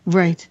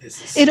 Right.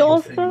 It's the same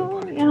thing in the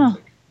body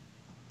politic.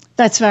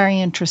 That's very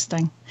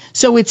interesting.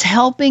 So it's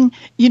helping,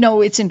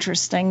 it's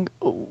interesting.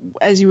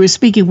 As you were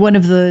speaking, one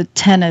of the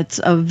tenets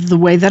of the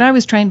way that I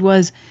was trained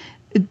was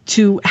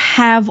to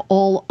have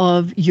all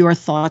of your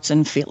thoughts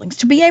and feelings,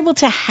 to be able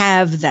to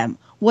have them,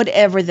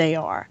 whatever they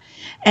are.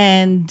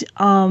 And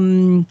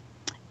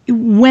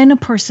when a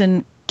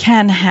person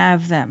can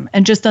have them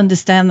and just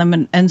understand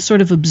them and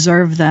sort of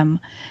observe them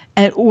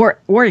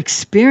or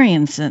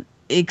experience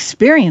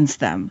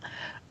them,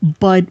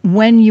 but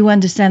when you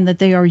understand that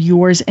they are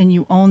yours and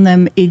you own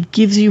them, it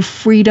gives you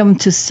freedom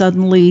to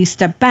suddenly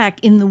step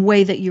back in the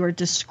way that you're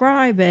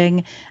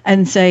describing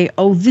and say,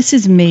 oh, this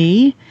is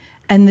me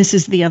and this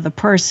is the other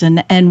person.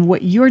 And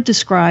what you're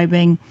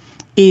describing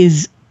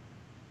is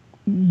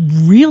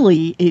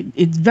really,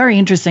 it's very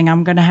interesting.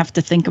 I'm going to have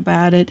to think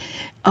about it.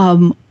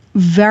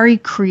 Very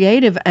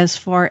creative as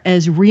far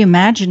as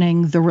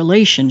reimagining the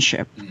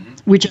relationship,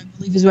 which I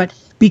believe is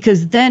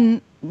because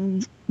then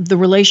the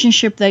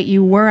relationship that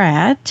you were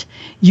at,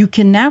 you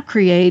can now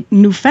create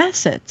new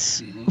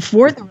facets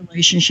for the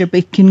relationship.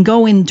 It can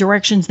go in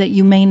directions that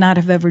you may not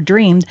have ever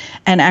dreamed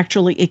and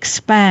actually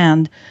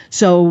expand.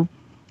 So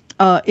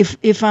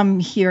if I'm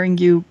hearing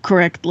you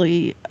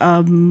correctly,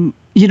 and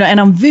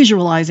I'm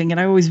visualizing it,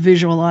 I always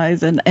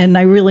visualize, and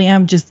I really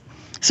am just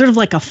sort of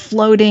like a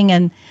floating,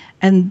 and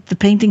the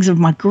paintings of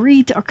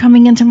Magritte are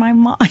coming into my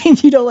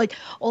mind, like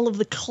all of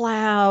the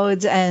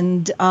clouds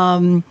and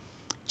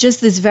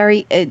just this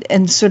very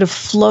and sort of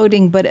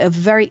floating, but a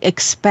very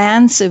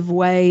expansive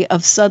way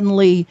of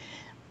suddenly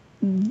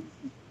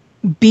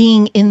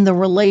being in the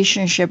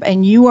relationship.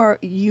 And you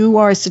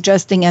are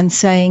suggesting and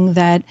saying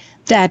that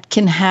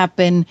can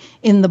happen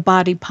in the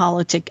body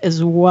politic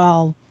as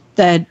well.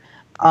 That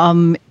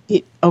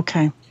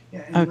okay.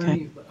 Yeah, and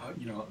learning,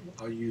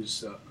 I'll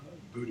use a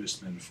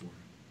Buddhist metaphor.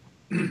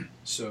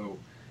 So,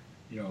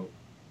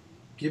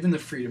 given the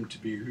freedom to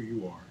be who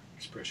you are,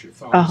 express your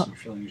thoughts, your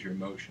feelings, your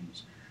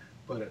emotions.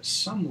 But at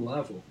some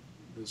level,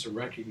 there's a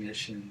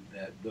recognition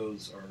that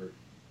those are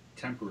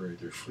temporary,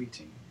 they're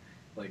fleeting.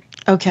 Like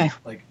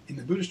in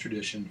the Buddhist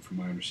tradition, from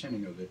my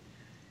understanding of it,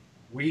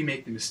 we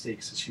make the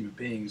mistakes as human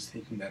beings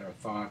thinking that our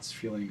thoughts,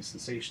 feelings,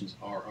 sensations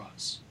are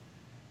us.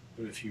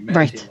 But if you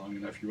meditate long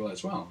enough, you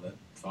realize, wow, that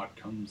thought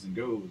comes and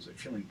goes, that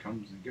feeling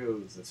comes and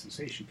goes, that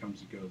sensation comes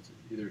and goes.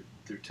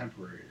 They're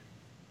temporary.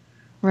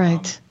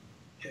 Right.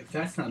 If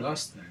that's not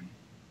us, then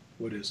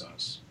what is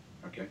us?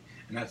 Okay,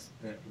 and that's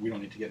we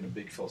don't need to get in a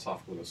big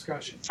philosophical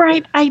discussion.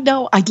 Right, I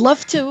know. I'd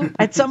love to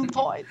at some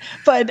point,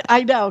 but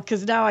I know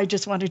because now I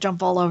just want to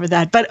jump all over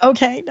that. But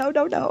okay, no.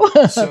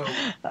 So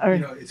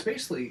it's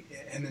basically,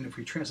 and then if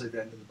we translate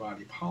that into the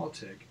body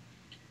politic,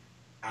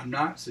 I'm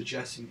not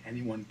suggesting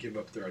anyone give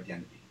up their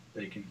identity.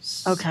 They can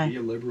be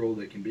a liberal,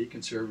 they can be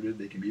conservative,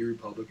 they can be a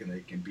Republican,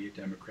 they can be a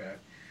Democrat.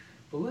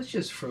 But let's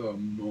just for a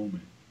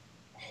moment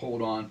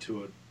hold on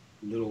to it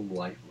a little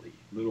lightly,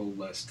 a little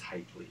less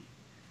tightly.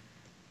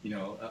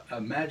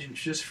 Imagine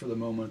just for the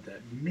moment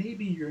that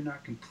maybe you're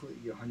not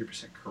completely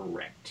 100%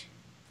 correct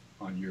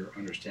on your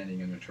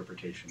understanding and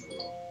interpretation of the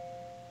world.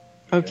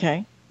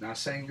 Okay? Not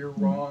saying you're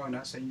wrong,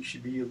 not saying you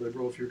should be a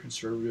liberal if you're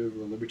conservative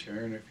or a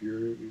libertarian if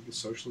you're a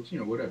socialist,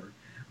 whatever.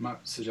 I'm not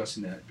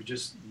suggesting that, but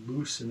just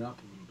loosen up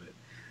a little bit.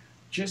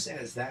 Just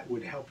as that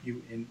would help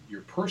you in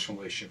your personal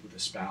relationship with a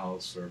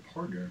spouse or a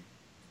partner,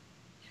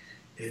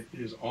 it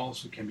is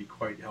also can be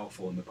quite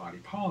helpful in the body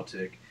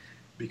politic.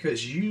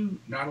 Because you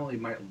not only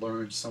might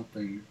learn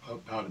something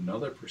about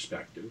another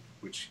perspective,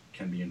 which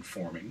can be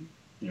informing,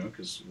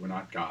 because we're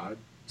not God,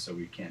 so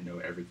we can't know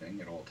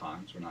everything at all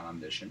times. We're not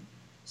omniscient,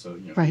 so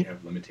we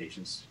have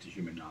limitations to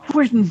human knowledge.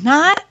 We're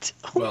not.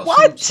 Well,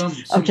 what? Some of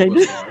us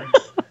are.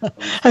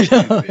 I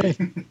know.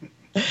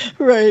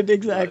 Right,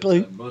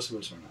 exactly. But, most of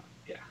us are not.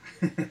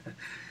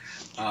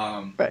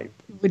 Yeah. Right.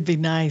 It would be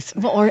nice,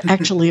 well, or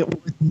actually,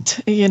 it wouldn't.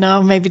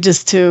 Maybe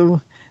just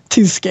too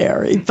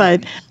scary,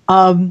 but.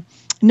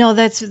 No,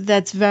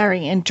 that's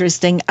very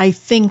interesting. I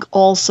think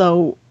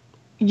also,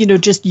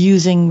 just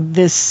using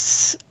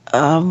this,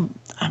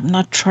 I'm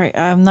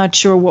not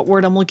sure what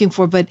word I'm looking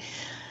for, but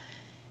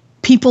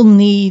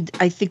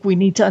I think we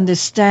need to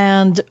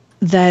understand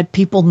that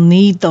people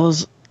need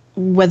those,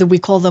 whether we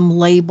call them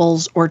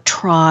labels or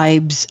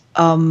tribes,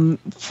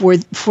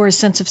 for a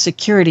sense of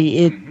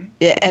security,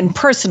 and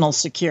personal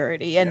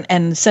security,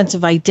 and sense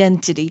of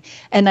identity.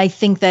 And I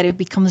think that it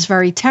becomes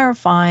very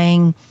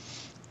terrifying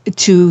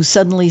to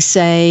suddenly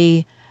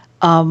say,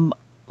 I'm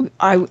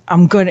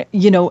going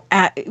to,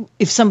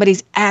 if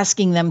somebody's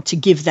asking them to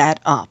give that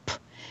up,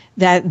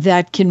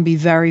 that can be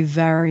very,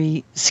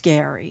 very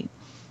scary.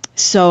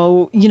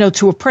 So,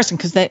 to a person,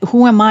 because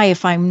who am I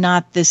if I'm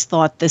not this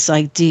thought, this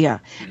idea?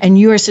 And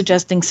you are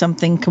suggesting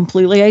something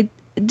completely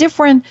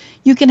different.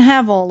 You can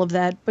have all of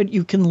that, but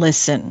you can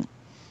listen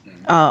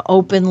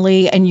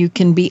openly, and you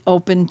can be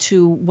open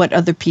to what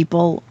other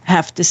people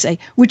have to say,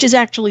 which is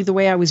actually the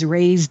way I was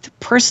raised.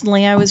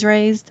 Personally, I was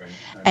raised. Right.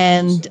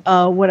 And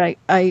what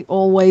I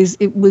always,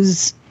 it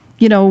was,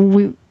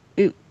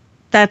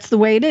 that's the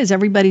way it is.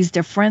 Everybody's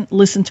different.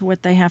 Listen to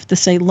what they have to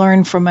say,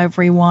 learn from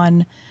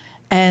everyone.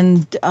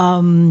 And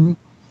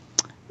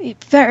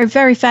very,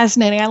 very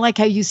fascinating. I like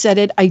how you said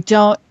it. I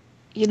don't,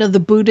 the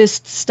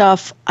Buddhist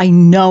stuff I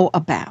know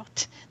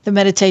about. The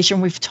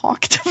meditation we've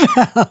talked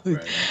about.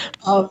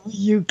 Right.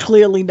 You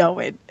clearly know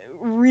it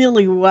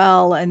really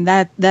well, and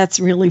that's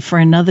really for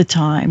another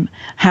time.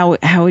 How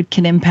it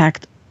can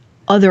impact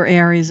other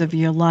areas of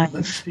your life.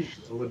 Let me speak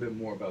a little bit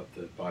more about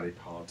the body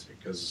politic,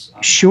 because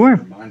I'm Sure.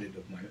 reminded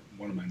of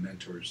one of my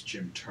mentors,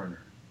 Jim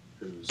Turner,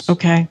 who's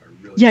Okay. a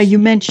really Yeah, you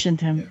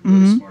mentioned him.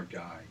 really smart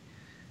guy.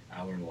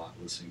 I learned a lot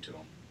listening to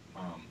him.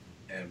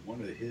 And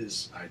one of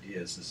his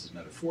ideas, this is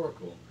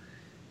metaphorical,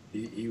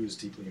 he was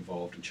deeply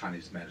involved in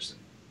Chinese medicine.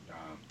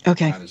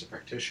 Okay. Not as a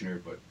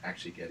practitioner, but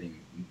actually getting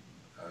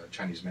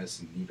Chinese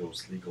medicine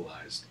needles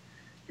legalized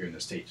here in the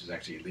States. It was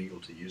actually illegal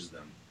to use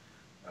them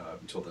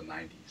until the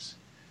 90s.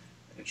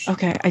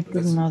 Okay, I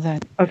didn't know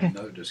that. Okay.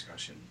 Another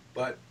discussion.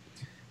 But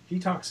he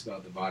talks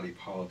about the body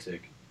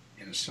politic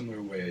in a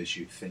similar way as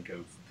you think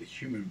of the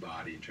human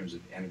body in terms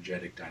of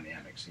energetic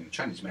dynamics.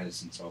 Chinese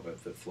medicine is all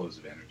about the flows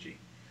of energy.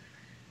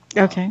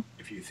 Okay.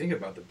 If you think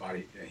about the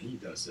body, and he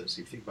does this, if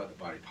you think about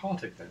the body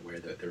politic that way,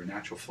 that there are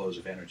natural flows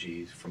of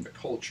energy from the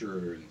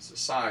culture and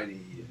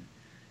society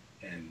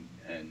and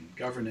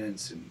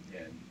governance and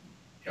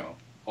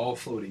all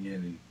floating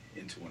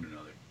into one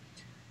another.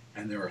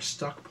 And there are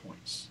stuck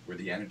points where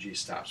the energy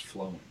stops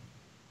flowing.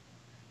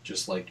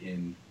 Just like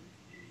in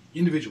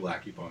individual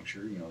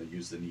acupuncture, they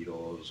use the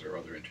needles or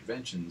other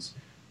interventions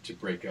to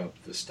break up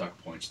the stuck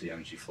points, the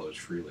energy flows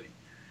freely.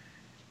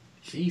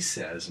 He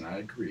says, and I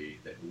agree,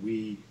 that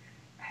we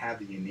have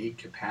the innate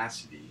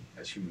capacity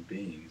as human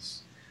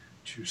beings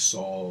to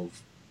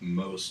solve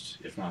most,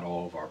 if not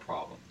all, of our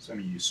problems. I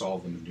mean, you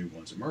solve them and new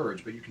ones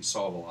emerge, but you can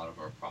solve a lot of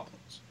our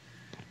problems.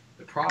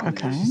 The problem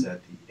is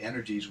that the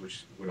energies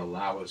which would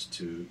allow us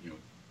to,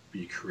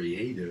 be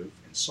creative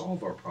and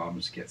solve our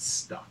problems get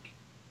stuck.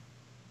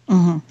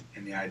 Mm-hmm.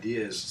 And the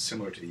idea is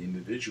similar to the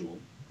individual,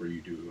 where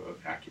you do an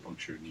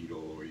acupuncture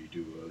needle or you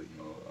do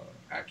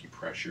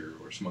acupressure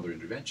or some other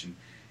intervention.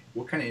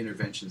 What kind of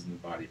interventions in the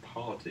body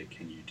politic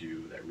can you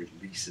do that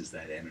releases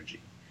that energy?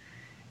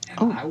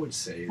 And I would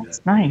say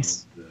that's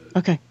nice.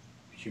 The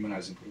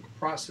humanizing political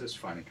process,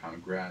 finding common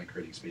ground, and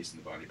creating space in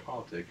the body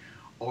politic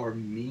are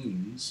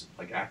means,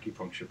 like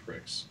acupuncture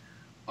pricks,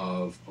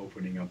 of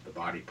opening up the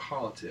body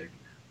politic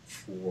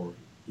for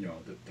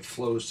the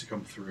flows to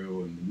come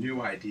through and the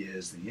new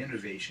ideas and the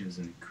innovations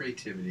and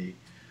creativity.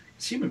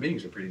 Because human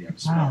beings are pretty damn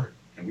smart,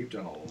 and we've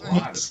done a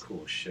lot of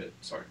cool shit.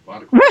 Sorry, a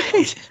lot of cool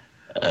stuff.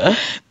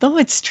 Though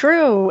it's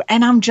true.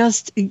 And I'm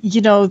just,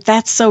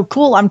 that's so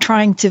cool. I'm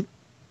trying to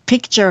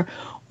picture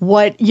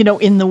what,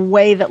 in the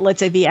way that, let's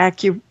say,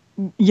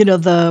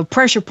 the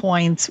pressure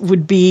points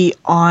would be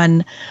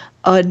on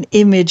an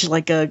image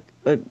like a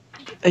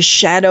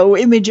shadow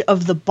image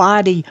of the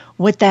body,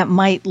 what that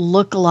might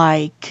look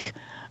like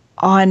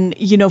on,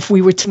 if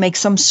we were to make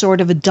some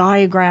sort of a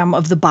diagram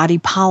of the body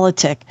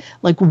politic,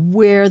 like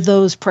where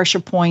those pressure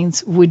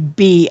points would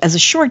be as a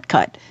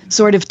shortcut,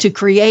 sort of to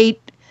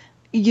create,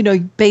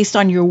 based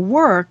on your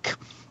work.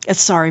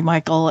 Sorry,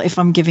 Michael, if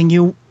I'm giving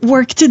you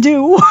work to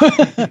do,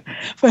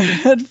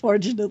 but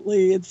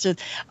unfortunately, it's just,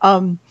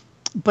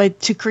 but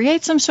to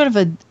create some sort of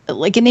an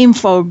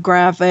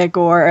infographic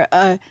or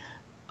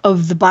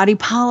of the body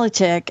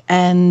politic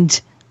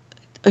and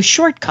a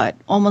shortcut,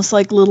 almost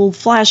like little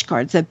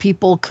flashcards that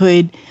people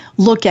could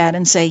look at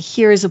and say,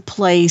 here's a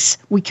place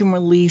we can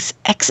release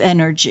X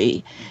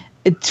energy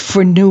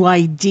for new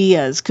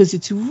ideas. Because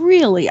it's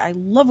really, I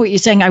love what you're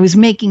saying. I was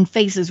making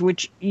faces,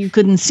 which you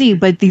couldn't see,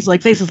 but these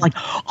faces like,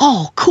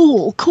 oh,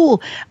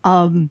 cool.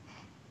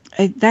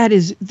 That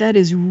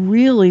is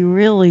really,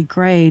 really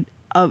great.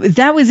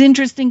 That was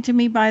interesting to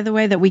me, by the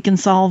way, that we can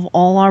solve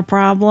all our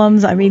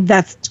problems. I mean,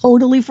 that's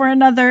totally for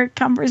another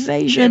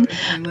conversation.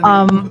 Yeah, and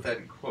let me put that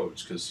in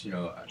quotes, because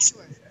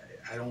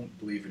I don't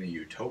believe in a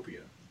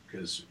utopia,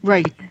 because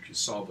you can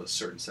solve a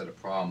certain set of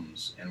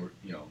problems, and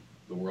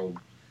the world,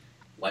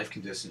 life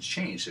conditions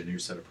change, so a new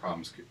set of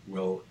problems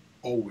will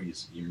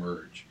always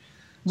emerge.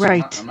 So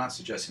Right. I'm not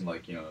suggesting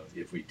like,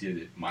 if we did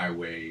it my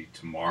way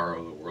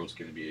tomorrow, the world's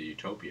going to be a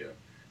utopia.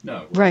 No, we're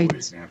always Right.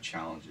 going to have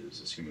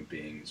challenges as human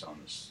beings on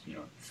this,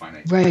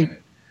 finite Right.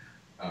 planet.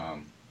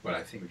 But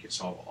I think we can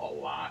solve a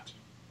lot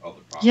of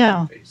the problems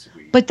Yeah. we face if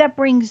we But did it. that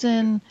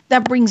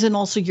brings in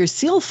also your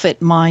seal fit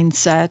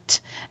mindset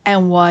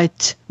and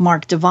what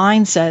Mark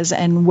Devine says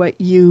and what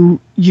you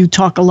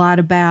talk a lot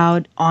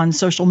about on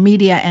social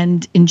media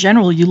and in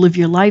general you live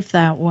your life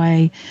that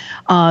way,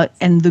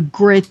 and the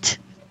grit,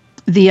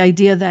 the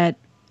idea that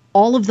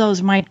all of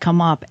those might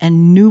come up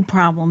and new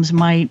problems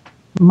might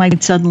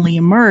suddenly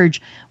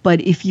emerge,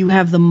 but if you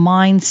have the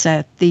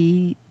mindset,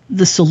 the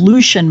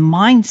solution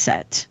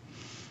mindset,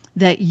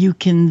 that you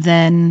can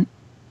then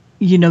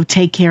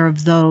take care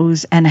of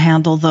those and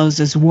handle those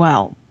as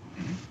well.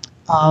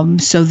 Mm-hmm.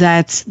 So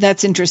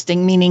that's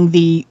interesting. Meaning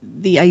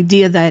the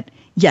idea that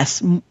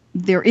yes,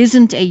 there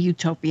isn't a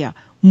utopia.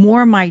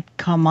 More might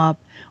come up,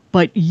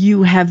 but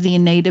you have the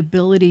innate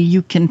ability.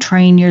 You can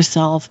train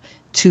yourself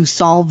to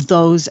solve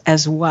those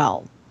as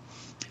well.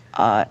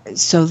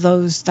 So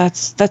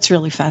that's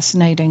really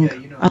fascinating.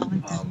 Yeah, I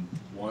like that.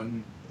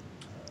 one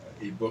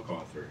a book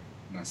author,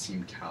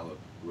 Nassim Taleb,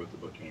 wrote the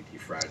book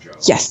Anti-Fragile,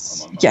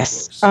 Yes, among other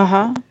yes, books.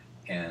 uh-huh.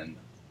 And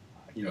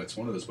it's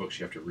one of those books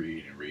you have to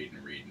read and read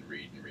and read and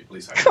read and read. At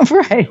least I did. And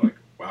you're Right, like,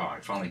 wow, I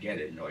finally get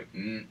it. And you're like,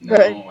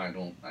 right, no, I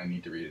don't. I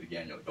need to read it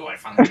again. You're like, oh, I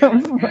finally get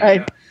it. Yeah,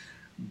 right. yeah.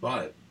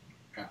 But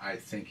I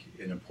think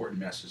an important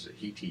message that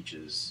he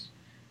teaches,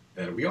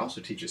 that we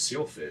also teach at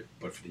SEALFIT,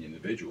 but for the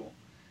individual,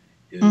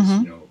 is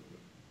Hmm.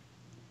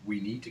 we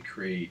need to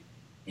create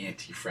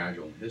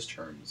anti-fragile, in his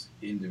terms,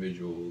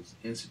 individuals,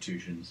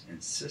 institutions,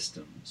 and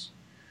systems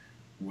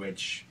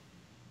which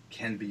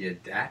can be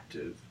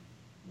adaptive,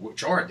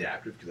 which are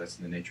adaptive, because that's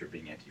in the nature of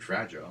being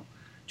anti-fragile,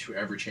 to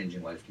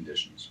ever-changing life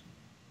conditions.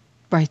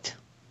 Right,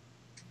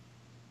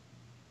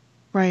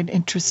 right.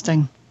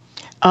 Interesting.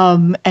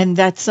 And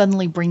that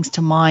suddenly brings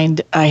to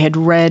mind, I had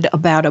read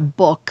about a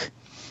book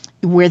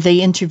where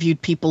they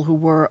interviewed people who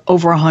were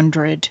over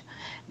 100,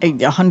 Wow.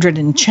 100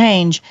 and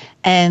change.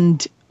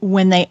 And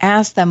when they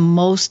asked them,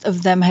 most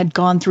of them had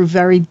gone through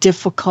very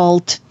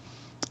difficult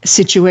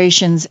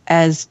situations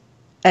as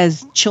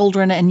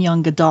children and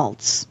young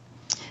adults.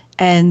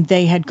 And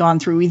they had gone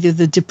through either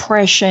the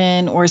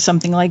depression or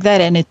something like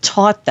that. And it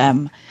taught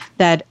them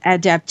that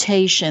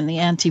adaptation, the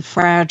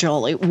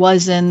anti-fragile, it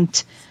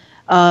wasn't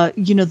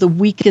the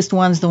weakest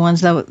ones, the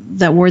ones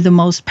that were the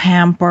most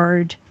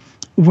pampered,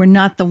 were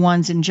not the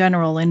ones in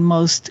general in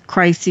most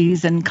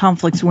crises and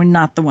conflicts. Were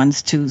not the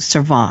ones to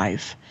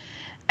survive.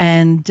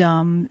 And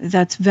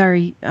that's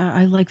very.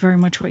 I like very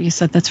much what you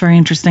said. That's very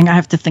interesting. I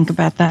have to think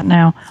about that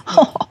now.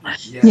 Well,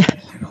 yeah, Yeah,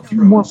 and I'll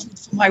throw more in.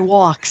 for my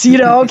walks.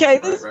 Okay,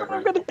 Right, this is right, what I'm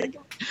right. going to think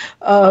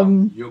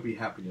of. You'll be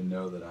happy to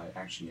know that I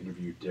actually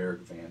interviewed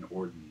Derek Van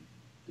Orden,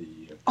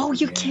 the Oh,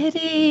 third you're man in Navy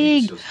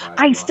kidding. SEALs 5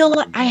 I Philosophy still,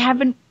 I Commander.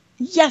 haven't,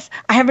 yes,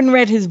 I haven't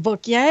read his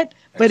book yet,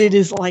 but it Excellent.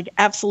 is like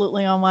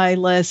absolutely on my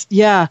list.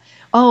 Yeah.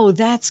 Oh,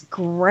 that's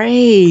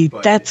great.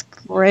 But That's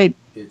great.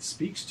 it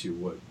speaks to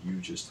what you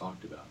just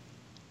talked about.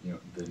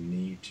 The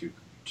need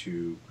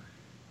to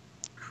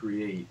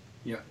create.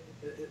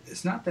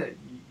 It's not that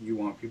you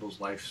want people's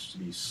lives to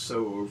be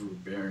so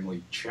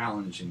overbearingly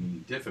challenging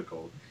and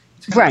difficult.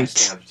 It's kind of nice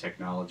to Right. have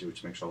technology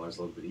which makes our lives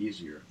a little bit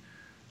easier.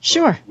 But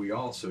Sure. we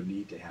also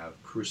need to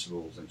have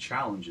crucibles and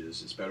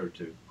challenges. It's better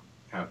to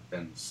have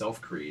them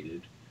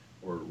self-created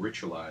or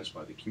ritualized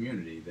by the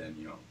community than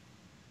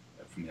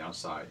from the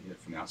outside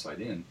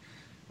in.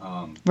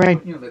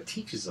 Right. But that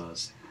teaches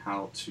us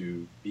how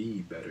to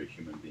be better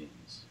human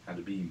beings, how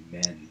to be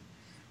men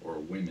or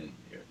women,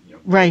 better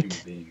human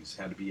Right. beings,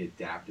 how to be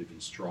adaptive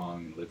and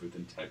strong and live with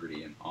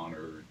integrity and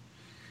honor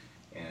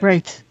and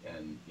Right.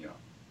 and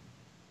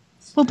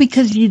Well, it's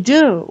because you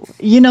do,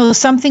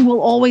 something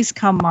will always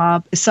come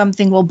up,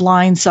 something will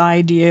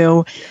blindside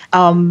you.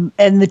 yeah.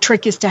 And the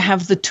trick is to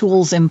have the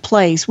tools in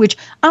place, which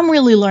I'm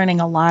really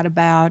learning a lot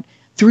about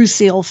through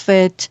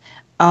SealFit,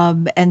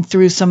 and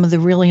through some of the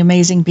really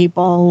amazing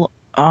people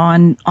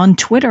on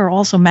Twitter.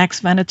 Also, Max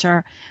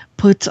Venator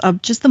puts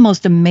up just the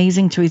most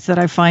amazing tweets that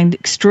I find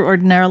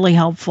extraordinarily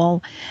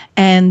helpful.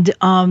 And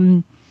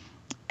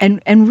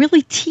and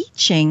really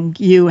teaching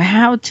you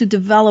how to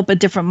develop a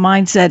different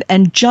mindset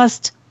and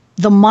just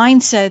the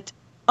mindset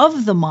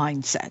of the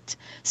mindset.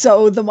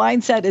 So the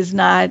mindset is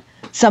not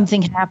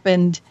something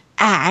happened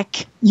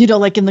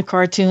like in the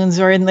cartoons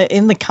or in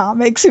the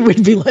comics, it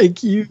would be like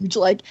huge,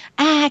 like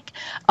ack.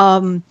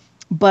 Um,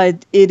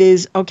 but it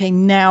is okay.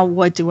 Now,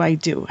 what do I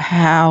do?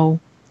 How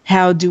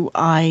do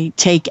I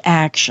take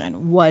action?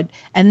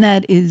 And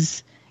that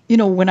is,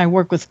 when I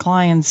work with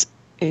clients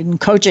in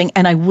coaching,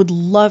 and I would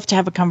love to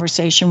have a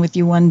conversation with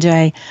you one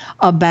day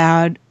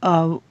about,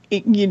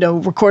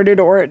 recorded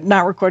or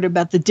not recorded,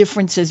 about the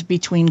differences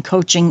between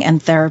coaching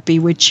and therapy,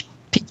 which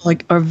people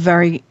are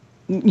very,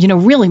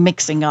 really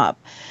mixing up,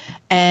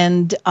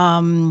 and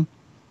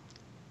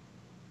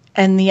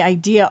the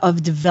idea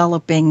of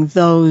developing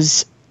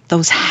those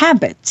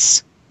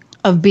habits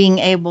of being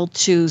able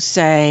to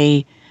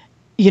say,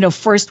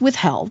 first with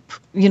help,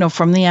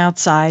 from the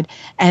outside,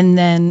 and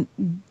then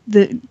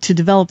to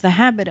develop the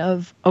habit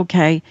of,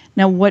 okay,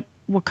 now what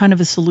kind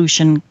of a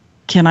solution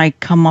can I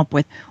come up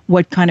with?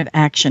 What kind of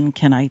action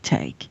can I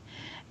take?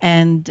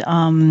 And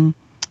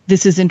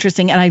this is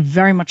interesting, and I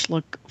very much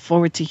look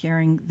forward to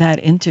hearing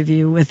that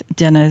interview with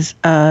Dennis,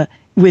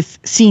 with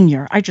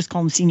Senior. I just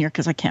call him Senior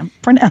because I can't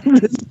pronounce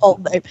his whole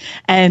name.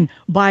 And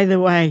by the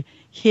way,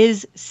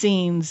 his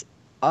scenes,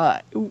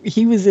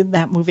 he was in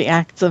that movie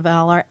Acts of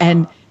Valor,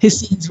 and his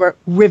scenes were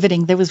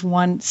riveting. There was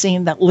one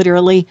scene that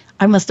literally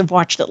I must have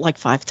watched it like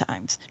 5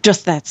 times,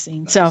 just that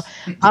scene. Nice. So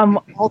I'm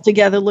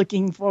altogether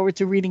looking forward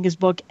to reading his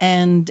book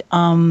and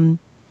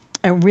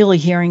really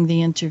hearing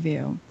the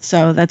interview.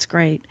 So that's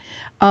great.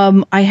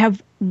 I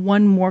have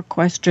one more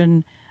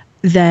question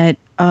that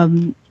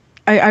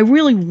I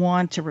really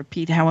want to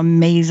repeat how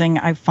amazing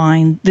I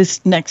find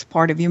this next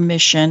part of your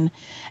mission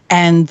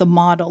and the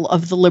model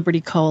of the Liberty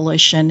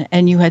Coalition.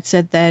 And you had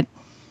said that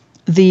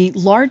the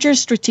larger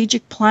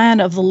strategic plan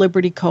of the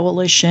Liberty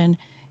Coalition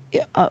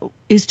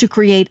is to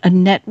create a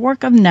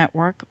network of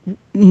networks,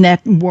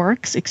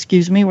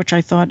 which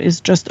I thought is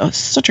just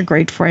such a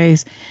great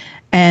phrase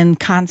and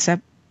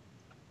concept.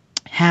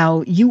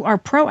 How you are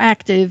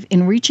proactive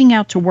in reaching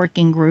out to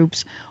working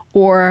groups,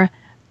 or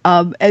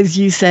as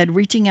you said,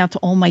 reaching out to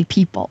all my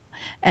people,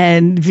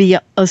 and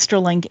via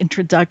Ostrolenk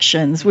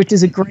introductions, which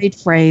is a great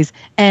phrase.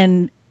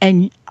 And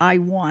I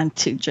want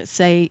to just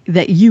say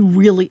that you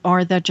really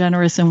are that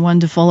generous and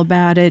wonderful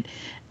about it.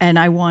 And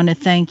I want to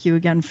thank you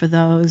again for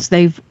those.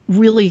 They've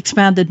really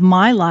expanded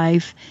my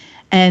life,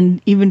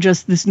 and even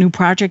just this new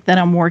project that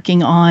I'm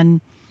working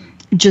on,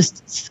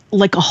 just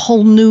like a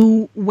whole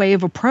new way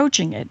of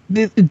approaching it,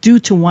 due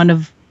to one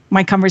of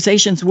my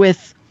conversations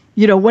with,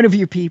 one of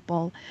your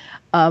people.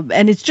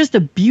 And it's just a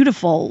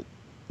beautiful,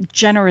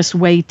 generous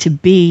way to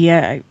be.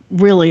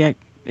 Really,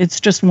 it's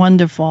just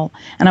wonderful.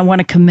 And I want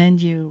to commend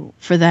you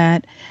for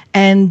that.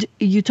 And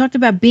you talked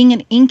about being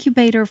an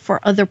incubator for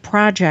other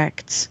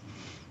projects,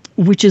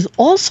 which is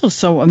also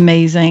so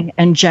amazing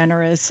and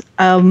generous.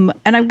 And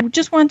I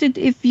just wanted,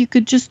 if you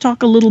could just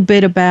talk a little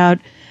bit about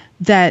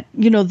that,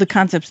 the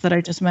concepts that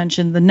I just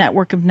mentioned, the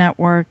network of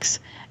networks,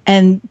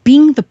 and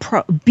being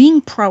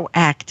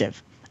proactive.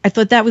 I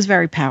thought that was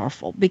very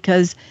powerful,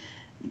 because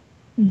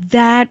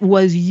that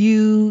was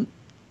you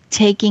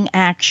taking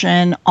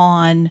action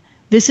on,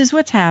 this is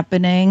what's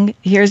happening.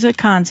 Here's a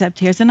concept.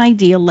 Here's an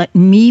idea. Let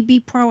me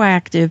be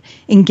proactive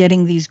in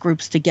getting these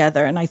groups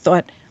together. And I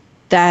thought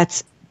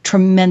that's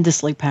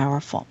tremendously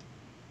powerful.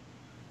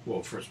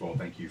 Well, first of all,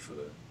 thank you for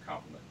the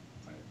compliment.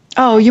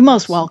 Oh, you're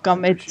most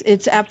welcome.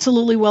 It's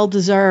absolutely well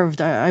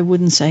deserved. I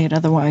wouldn't say it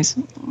otherwise.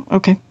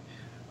 Okay.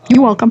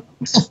 You're welcome.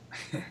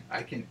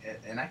 I can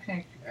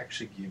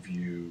actually give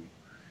you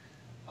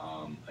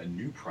a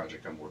new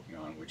project I'm working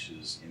on, which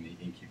is in the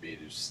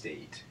incubative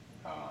state.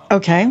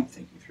 Okay. I'm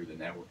thinking through the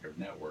network of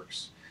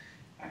networks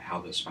and how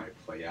this might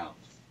play out,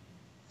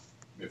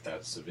 if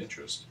that's of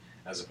interest,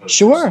 as opposed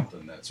to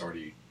something that's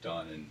already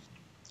done and.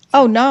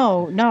 Oh,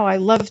 no. I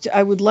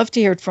would love to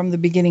hear it from the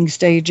beginning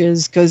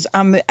stages, because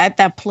I'm at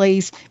that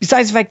place.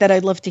 Besides the fact that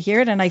I'd love to hear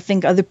it, and I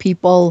think other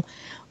people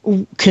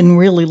can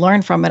really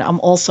learn from it, I'm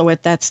also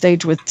at that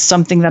stage with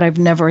something that I've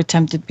never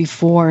attempted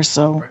before.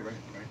 So, right,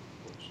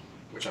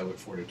 which I look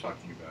forward to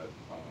talking about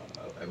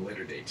at a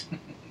later date.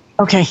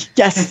 Okay.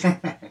 Yes.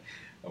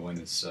 When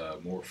it's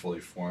more fully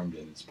formed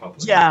and it's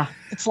public. Yeah,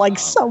 it's like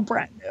so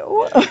brand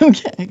new. Yeah.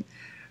 Okay.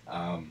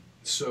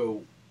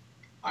 So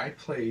I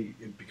play,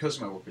 because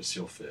of my work at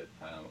SealFit,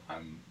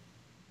 I'm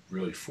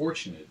really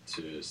fortunate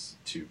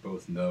to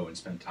both know and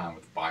spend time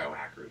with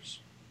biohackers,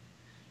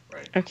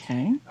 right?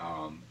 Okay.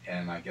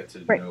 And I get to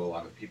know a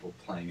lot of people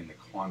playing in the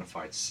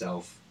quantified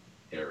self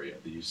area.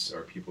 These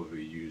are people who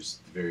use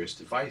various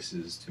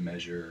devices to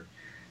measure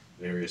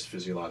various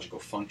physiological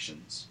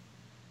functions.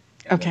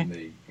 And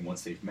then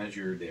once they've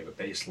measured, they have a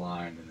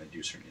baseline, and they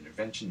do certain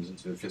interventions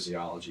into the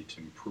physiology to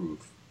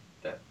improve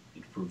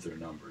their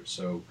numbers.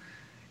 So,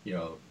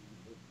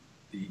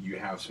 you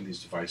have some of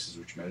these devices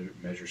which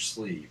measure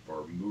sleep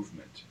or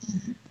movement.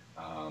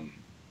 Mm-hmm.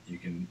 You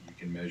can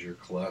measure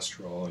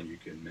cholesterol, and you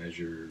can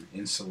measure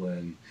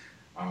insulin.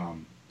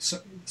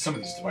 Some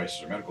of these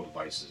devices are medical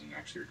devices and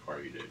actually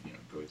require you to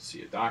go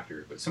see a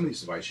doctor. But some of these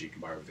devices you can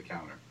buy over the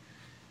counter.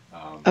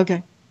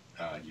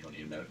 You don't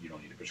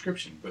need a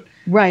prescription, but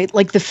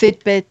like the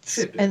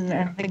Fitbits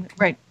and things,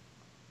 right.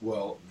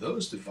 Well,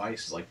 those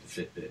devices like the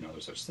Fitbit and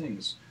other such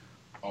things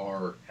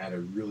are at a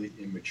really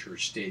immature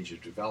stage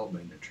of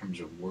development in terms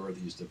of where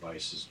these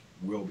devices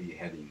will be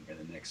heading in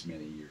the next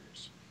many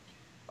years.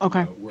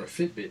 Okay. Where a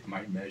Fitbit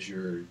might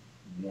measure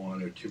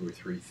 1 or 2 or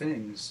 3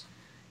 things,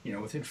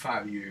 within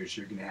 5 years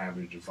you're going to have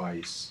a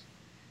device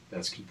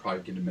that's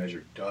probably going to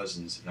measure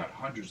dozens, if not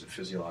hundreds, of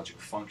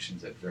physiological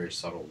functions at very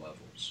subtle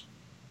levels.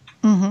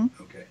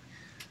 Mm-hmm. Okay.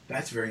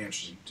 That's very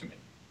interesting to me.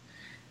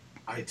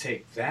 I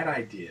take that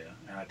idea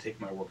and I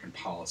take my work in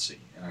policy,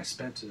 and I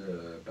spent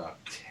about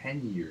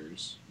 10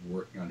 years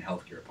working on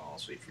healthcare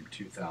policy from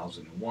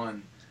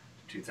 2001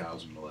 to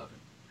 2011.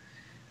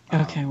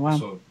 Okay, wow.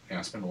 So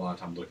I spend a lot of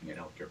time looking at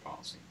healthcare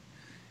policy.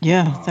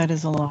 Yeah, Um, that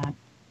is a lot.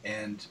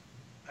 and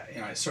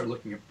I started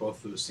looking at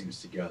both those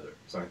things together.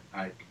 So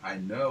I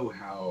know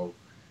how,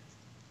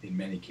 in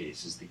many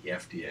cases, the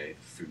FDA,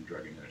 the Food and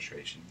Drug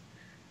Administration,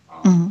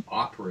 Hmm.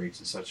 operates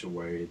in such a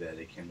way that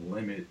it can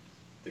limit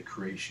the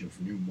creation of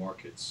new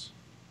markets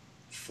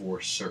for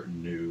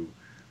certain new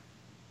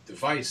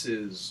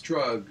devices,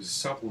 drugs,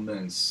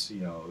 supplements.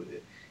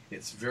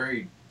 It's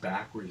very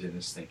backwards in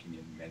its thinking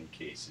in many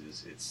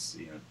cases. It's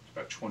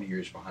about 20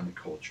 years behind the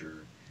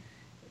culture,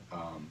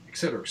 et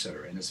cetera, et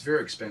cetera. And it's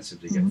very expensive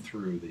to get Hmm.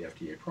 through the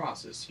FDA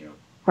process.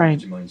 Right.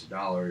 Hundreds of millions of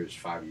dollars,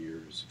 5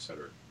 years, et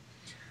cetera.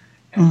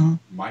 And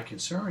Hmm. my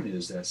concern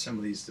is that some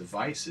of these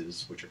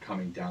devices, which are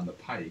coming down the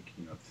pike,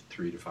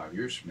 3 to 5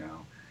 years from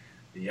now,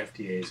 the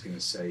FDA is going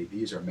to say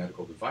these are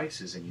medical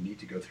devices, and you need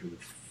to go through the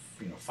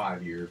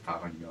 5-year,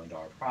 $500 million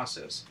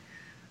process.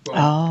 Well,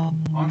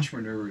 Oh,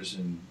 entrepreneurs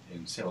in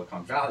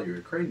Silicon Valley who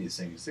are creating these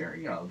things, they're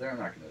not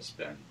going to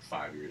spend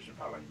 5 years and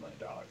 $500 million.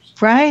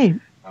 right.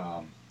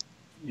 Um,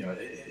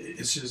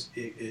 it's just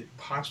it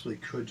possibly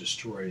could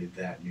destroy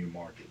that new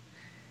market,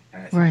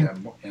 and I think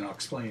Right. that, and I'll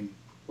explain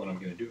what I'm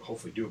going to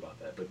hopefully do about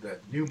that. But that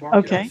new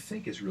market, I Okay.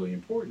 think, is really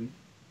important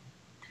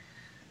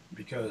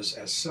because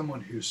as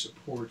someone who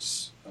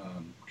supports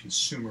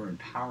consumer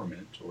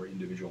empowerment or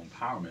individual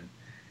empowerment,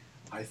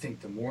 I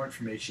think the more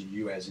information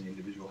you as an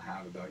individual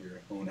have about your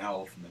own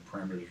health and the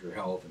parameters of your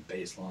health and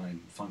baseline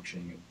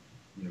functioning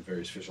and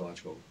various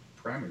physiological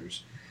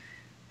parameters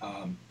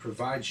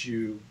provides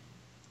you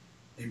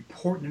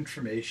important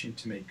information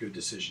to make good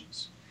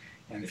decisions.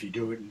 And if you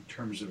do it in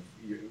terms of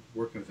you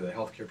working with a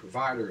healthcare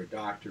provider, a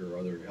doctor, or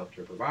other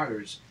healthcare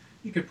providers,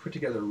 you could put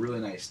together a really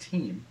nice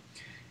team,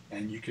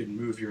 and you could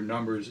move your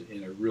numbers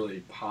in a really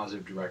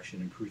positive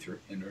direction,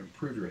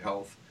 improve your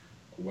health,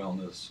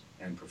 wellness,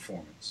 and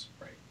performance.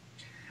 Right.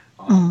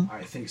 Hmm.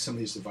 I think some of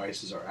these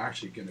devices are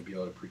actually going to be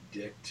able to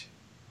predict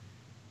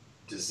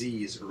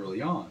disease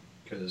early on,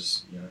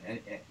 because and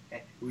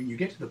when you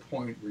get to the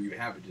point where you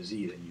have a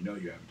disease and you know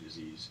you have a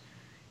disease,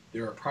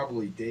 there are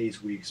probably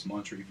days, weeks,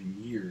 months, or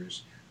even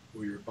years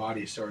where your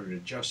body started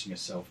adjusting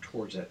itself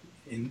towards that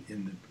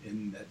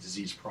in that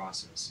disease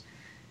process.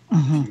 And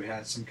if Hmm. you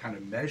had some kind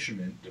of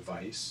measurement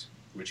device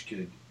which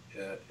could,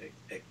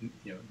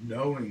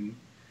 knowing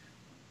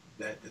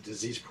that the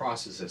disease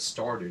process has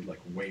started like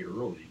way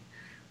early,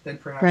 then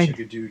perhaps you Right.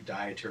 could do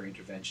dietary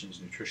interventions,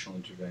 nutritional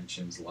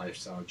interventions,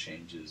 lifestyle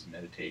changes,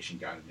 meditation,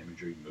 guided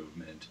imagery,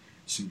 movement,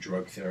 some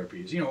drug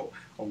therapies,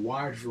 a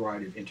wide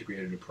variety of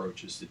integrated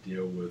approaches to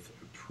deal with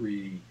a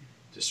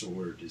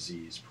pre-disorder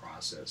disease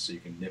process so you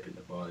can nip it in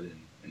the bud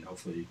and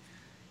hopefully,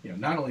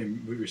 not only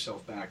move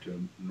yourself back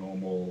to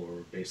normal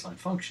or baseline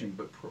function,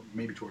 but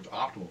maybe towards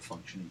optimal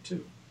functioning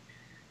too.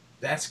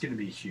 That's going to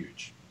be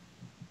huge.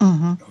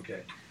 Hmm.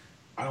 Okay.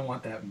 I don't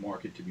want that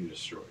market to be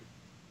destroyed.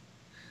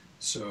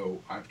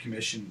 So I've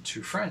commissioned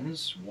two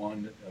friends.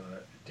 One,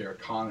 Derek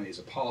Conley, is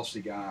a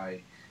policy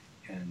guy,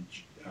 and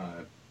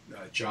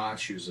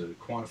Josh, who's a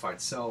quantified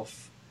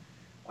self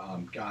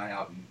guy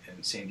out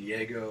in San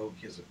Diego.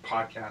 He has a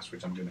podcast,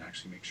 which I'm going to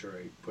actually make sure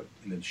I put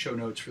in the show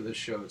notes for this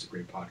show. It's a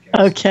great podcast.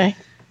 Okay.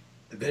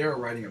 They are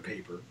writing a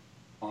paper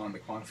on the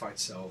quantified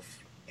self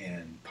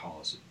and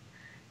policy,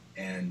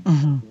 and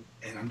Hmm.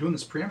 and I'm doing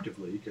this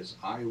preemptively because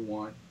I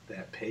want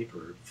that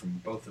paper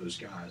from both those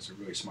guys, they're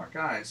really smart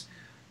guys,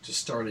 to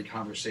start a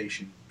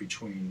conversation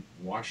between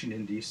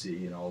Washington,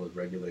 D.C., and all the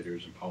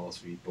regulators and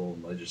policy people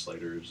and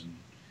legislators and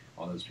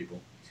all those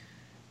people,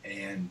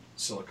 and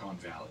Silicon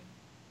Valley.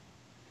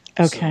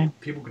 Okay. So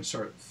people can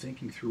start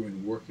thinking through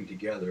and working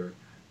together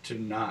to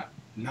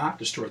not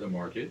destroy the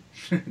market,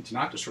 to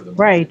not destroy the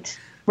market, Right.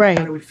 but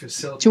how do Right. we To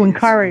facilitate its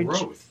encourage.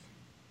 growth?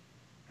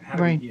 And how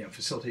do we Right.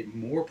 facilitate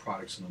more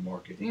products on the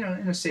market, in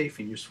a safe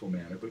and useful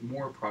manner, but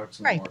more products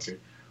on the Right.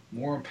 market,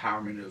 more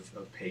empowerment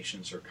of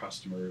patients or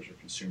customers or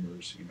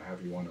consumers,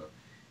 however you want to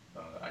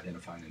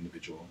identify an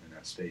individual in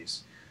that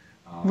space,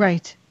 um,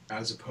 Right.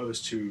 as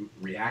opposed to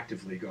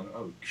reactively going,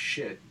 oh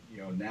shit,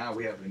 now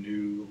we have a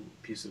new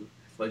piece of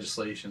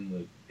legislation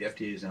that the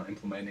FDA is now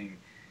implementing,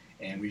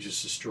 and we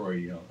just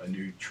destroyed, a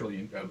new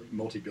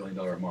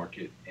multi-billion-dollar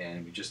market,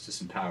 and we just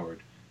disempowered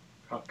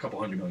a couple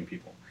 100 million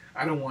people.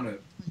 I don't want to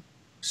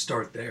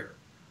start there.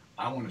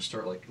 I want to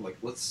start like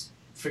let's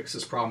fix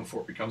this problem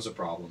before it becomes a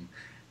problem.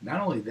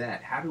 Not only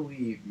that, how do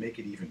we make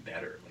it even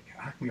better? Like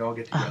how can we all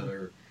get Uh,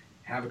 together,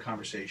 have a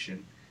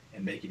conversation,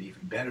 and make it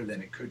even better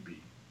than it could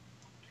be?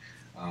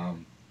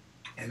 Um,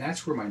 and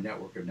that's where my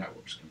network of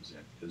networks comes in,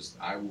 because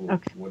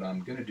okay. what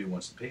I'm going to do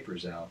once the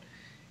paper's out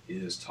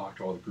is talk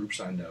to all the groups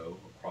I know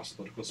across the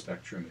political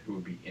spectrum who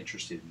would be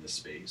interested in this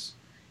space: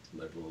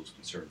 liberals,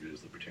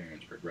 conservatives,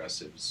 libertarians,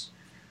 progressives,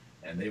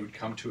 and they would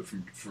come to it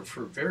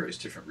for various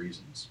different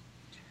reasons.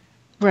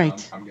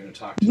 Right. I'm going to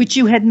talk to, Which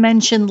you had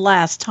mentioned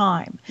last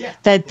time, yeah,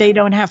 that yeah, they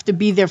don't have to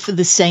be there for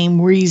the same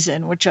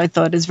reason, which I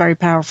thought is very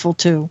powerful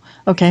too.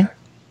 Okay. exactly.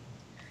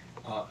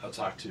 I'll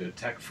talk to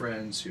tech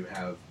friends who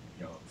have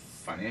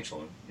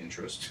financial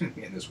interest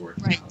in this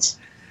working out. Right.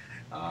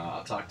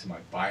 I'll talk to my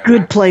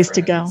Good biohacker place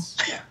to go. friends.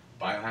 Yeah,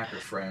 biohacker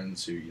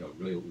friends who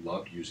really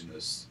love using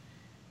this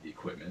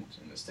equipment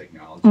and this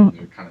technology, Mm. and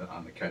they're kind of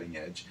on the cutting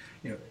edge.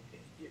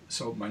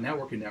 So my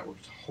networking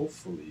networks,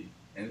 hopefully,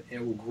 and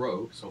it will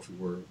grow, because hopefully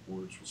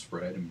words will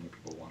spread and more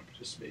people want to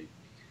participate,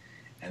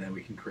 and then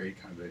we can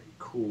create kind of a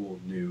cool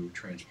new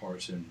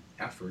transpartisan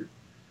effort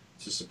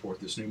to support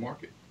this new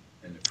market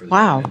and for the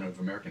Wow. betterment of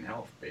American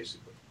health,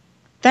 basically.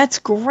 That's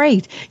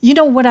great.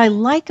 What I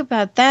like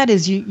about that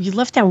is you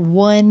left out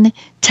one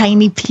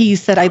tiny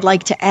piece that I'd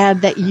like to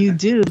add that you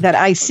do, that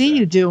I What's see that?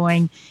 you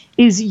doing,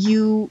 is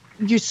you're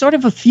sort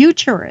of a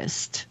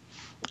futurist.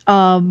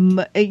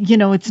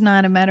 It's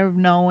not a matter of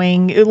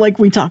knowing, like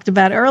we talked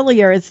about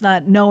earlier, it's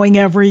not knowing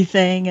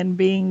everything and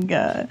being,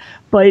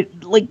 but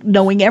like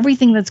knowing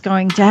everything that's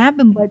going to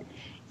happen. But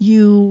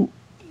you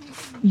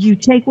you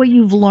take what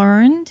you've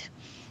learned,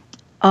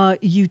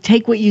 you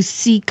take what you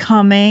see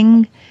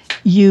coming,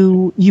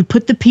 you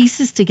put the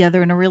pieces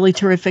together in a really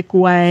terrific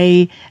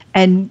way,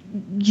 and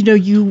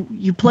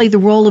you play the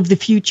role of the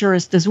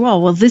futurist as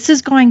well. Well, this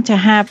is going to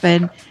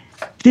happen,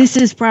 this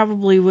is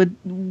probably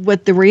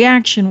what the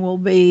reaction will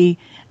be,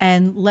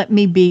 and let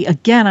me be,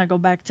 again, I go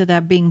back to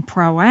that, being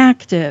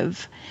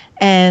proactive,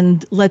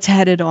 and let's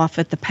head it off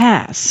at the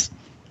pass,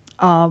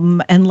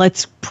 and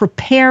let's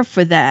prepare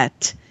for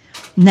that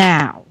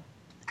now.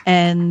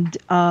 And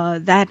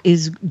that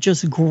is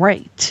just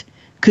great,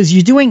 because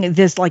you're doing,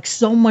 there's like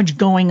so much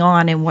going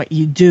on in what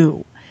you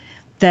do,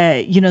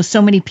 that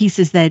so many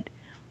pieces that,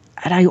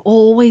 and I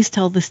always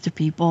tell this to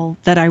people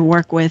that I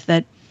work with,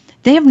 that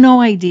they have no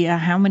idea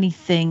how many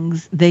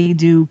things they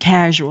do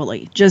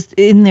casually, just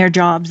in their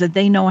jobs, that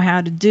they know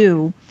how to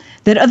do,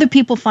 that other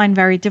people find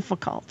very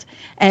difficult.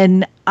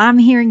 And I'm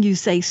hearing you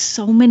say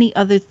so many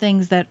other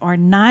things that are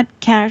not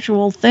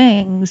casual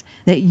things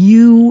that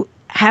you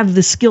have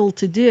the skill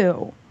to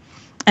do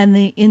and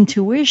the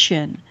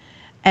intuition.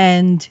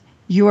 And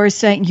you're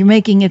saying, you're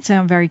making it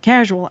sound very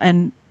casual,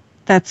 and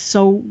that's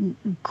so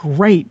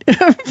great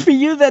for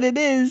you that it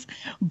is.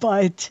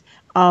 But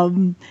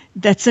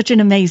that's such an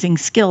amazing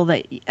skill,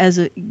 that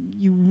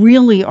you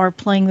really are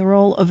playing the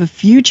role of a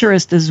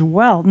futurist as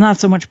well. Not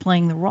so much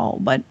playing the role,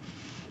 but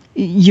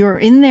you're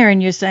in there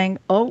and you're saying,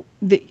 oh,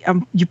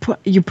 you're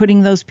putting you're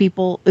putting those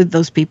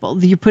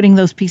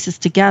pieces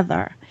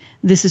together.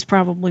 This is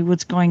probably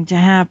what's going to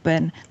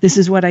happen. This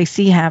is what I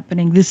see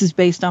happening. This is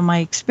based on my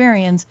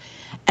experience.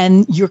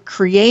 And you're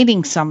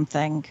creating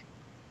something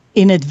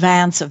in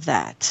advance of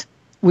that,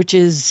 which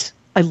is,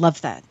 I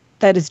love that.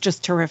 That is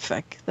just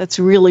terrific. That's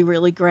really,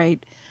 really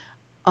great.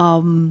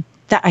 That,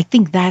 I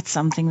think that's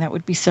something that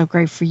would be so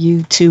great for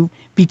you to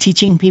be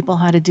teaching people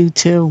how to do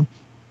too.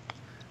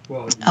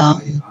 Well,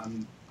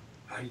 Um,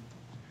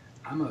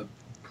 I'm a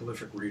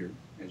prolific reader,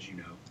 as you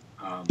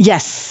know,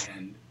 yes.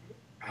 and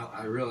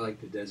I really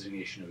like the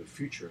designation of a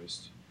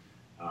futurist.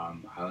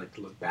 I like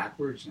to look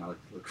backwards and I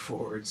like to look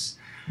forwards.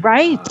 Uh,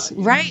 Right. you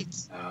know, Right.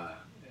 uh,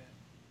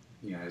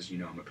 as you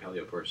know, I'm a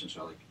paleo person,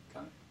 so I like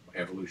kind of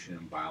evolution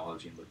and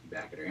biology and looking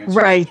back at our ancestors,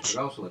 Right. but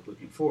I also like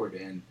looking forward.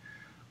 And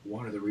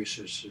one of the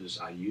resources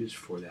I use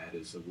for that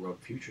is the World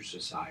Future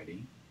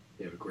Society.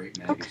 They have a great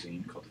Okay.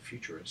 magazine called The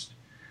Futurist,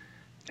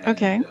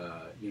 Okay.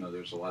 and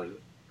there's a lot of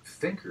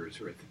thinkers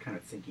who are kind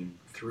of thinking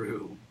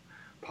through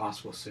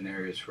possible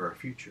scenarios for our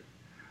future.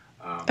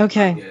 I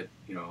Okay. get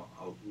a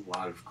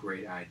lot of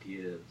great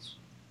ideas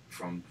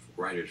from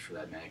writers for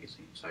that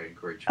magazine, so I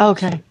encourage folks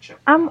to Okay. check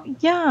that out.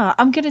 Yeah,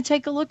 I'm going to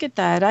take a look at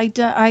that. I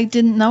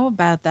didn't know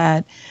about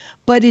that,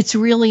 but it's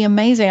really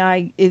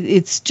amazing.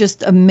 It's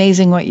just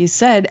amazing what you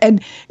said.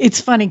 And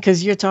it's funny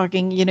because you're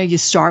talking, you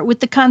start with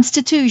the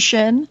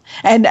Constitution,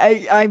 and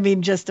I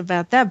mean, just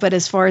about that. But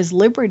as far as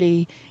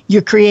liberty,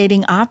 you're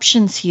creating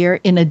options here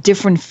in a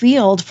different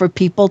field for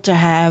people to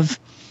have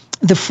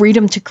the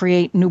freedom to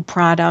create new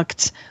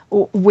products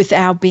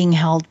without being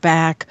held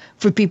back,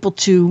 for people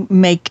to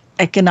make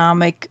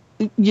economic,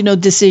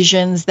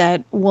 decisions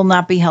that will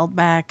not be held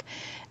back,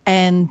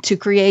 and to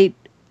create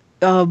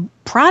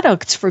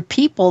products for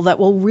people that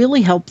will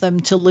really help them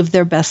to live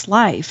their best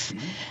life. Mm-hmm.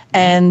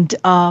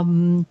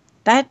 Mm-hmm.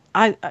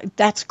 And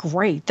that's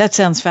great. That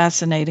sounds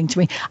fascinating to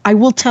me. I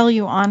will tell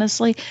you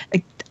honestly,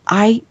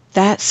 I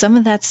that some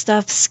of that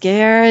stuff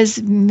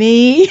scares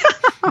me.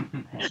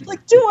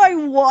 Like, do I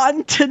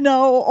want to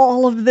know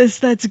all of this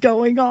that's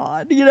going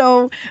on?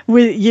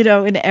 With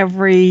in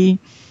every,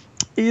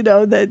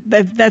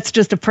 that's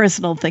just a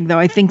personal thing, though.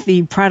 I think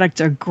the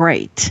products are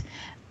great.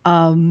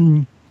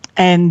 Um,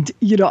 and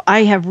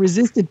I have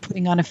resisted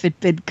putting on a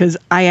Fitbit because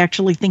I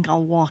actually think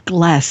I'll walk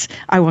less.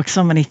 I walk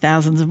so many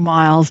thousands of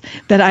miles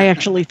that I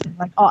actually think,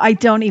 like, oh, I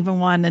don't even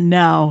want to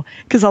know,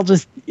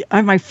 because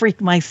I might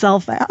freak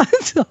myself out.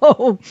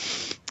 So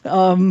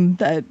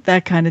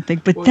that kind of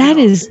thing. But Well, that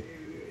is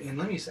and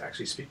let me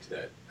actually speak to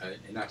that,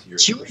 and not to your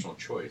sure. personal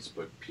choice,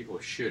 but people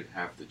should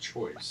have the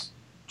choice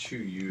to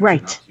use or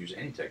Right. not to use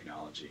any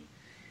technology.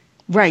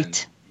 And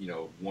Right.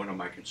 one of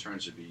my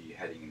concerns would be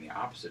heading in the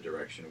opposite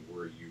direction,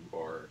 where you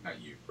are,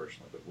 not you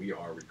personally, but we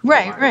are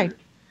Right. Right. required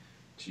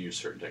to use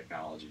certain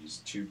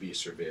technologies to be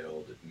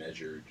surveilled,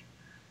 measured,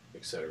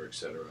 et cetera, et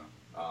cetera.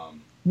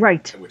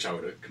 Right. which I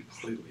would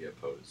completely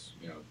oppose.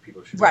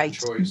 People should have a Right.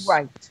 choice.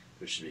 Right.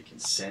 There should be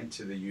consent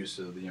to the use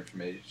of the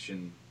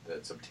information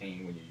that's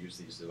obtained when you use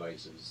these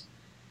devices.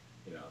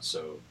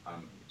 So I'm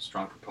a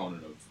strong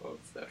proponent of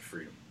that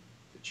freedom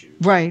to choose.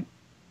 Right.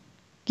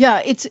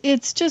 Yeah,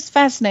 it's just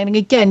fascinating.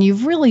 Again,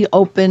 you've really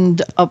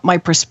opened up my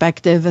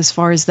perspective as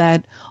far as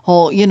that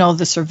whole,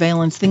 the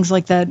surveillance, things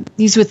like that.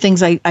 These were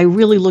things I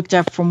really looked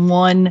at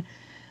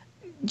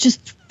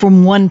just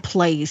from one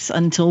place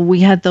until we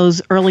had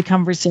those early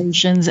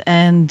conversations.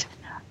 And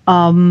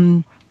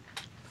um,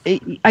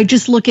 I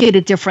just look at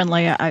it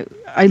differently.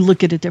 I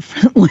look at it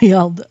differently.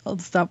 I'll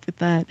stop with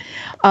that.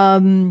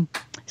 Um,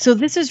 so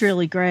this is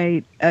really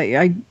great.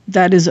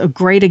 That is a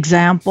great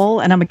example,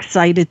 and I'm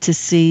excited to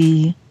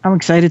see. I'm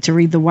excited to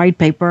read the white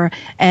paper,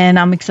 and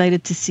I'm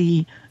excited to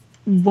see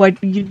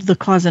the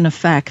cause and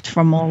effect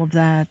from all of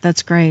that.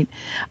 That's great.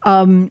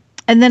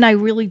 And then I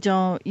really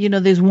don't.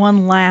 There's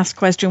one last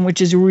question,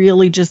 which is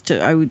really just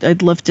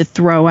I'd love to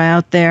throw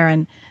out there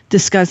and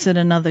discuss it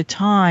another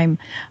time,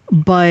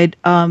 but.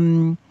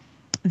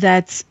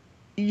 That's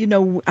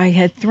I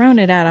had thrown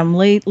it out. I'm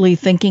lately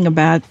thinking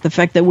about the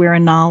fact that we're a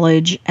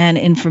knowledge and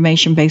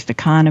information based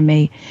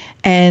economy,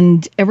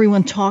 and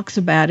everyone talks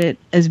about it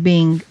as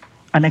being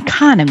an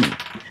economy.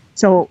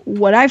 So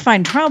what I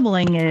find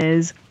troubling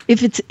is,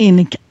 if it's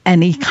in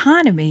an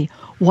economy,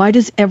 why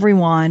does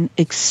everyone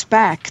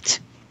expect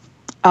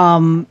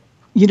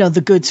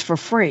the goods for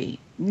free?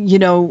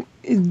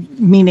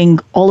 Meaning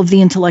all of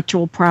the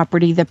intellectual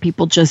property that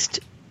people just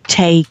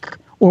take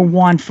or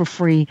want for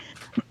free.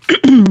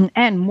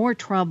 And more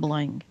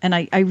troubling, and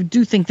I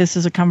do think this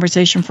is a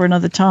conversation for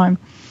another time,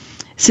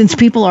 since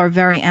people are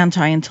very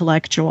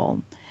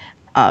anti-intellectual,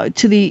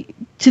 to the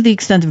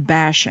extent of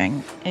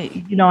bashing.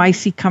 I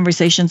see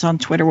conversations on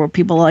Twitter where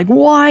people are like,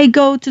 why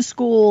go to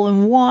school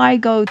and why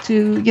go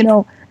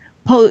to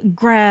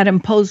grad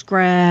and post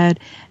grad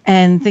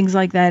and things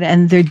like that,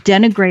 and they're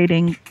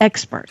denigrating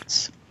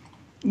experts,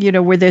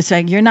 where they're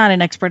saying, you're not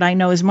an expert. I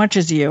know as much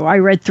as you. I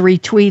read 3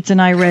 tweets and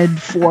I read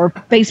 4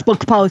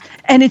 Facebook posts.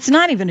 And it's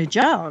not even a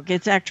joke.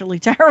 It's actually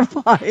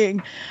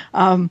terrifying.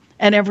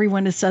 And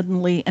everyone is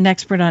suddenly an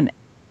expert on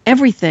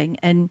everything.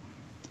 And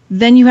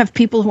then you have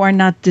people who are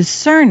not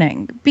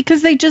discerning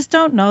because they just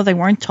don't know. They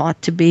weren't taught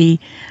to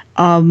be.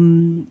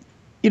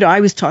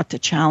 I was taught to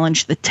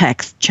challenge the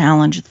text,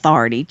 challenge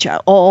authority,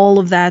 all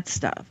of that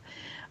stuff.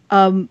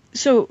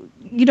 So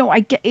I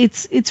get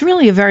it's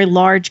really a very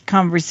large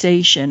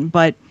conversation,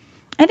 but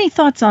any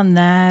thoughts on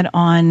that?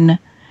 On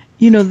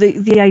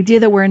the idea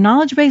that we're a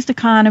knowledge based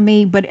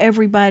economy, but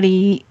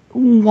everybody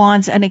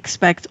wants and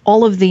expects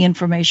all of the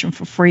information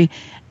for free,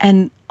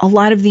 and a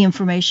lot of the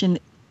information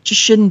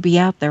just shouldn't be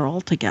out there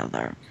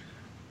altogether.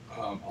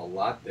 A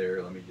lot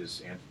there. Let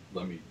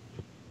me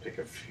pick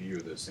a few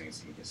of those things,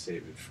 and we can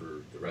save it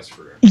for the rest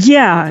for the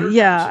Yeah, third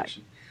yeah,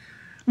 conversation.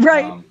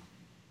 right. Um,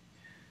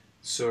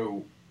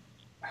 so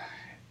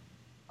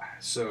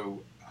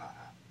So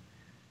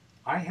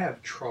I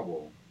have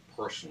trouble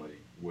personally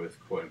with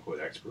quote unquote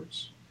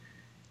experts,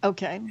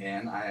 Okay.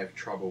 and I have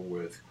trouble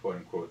with quote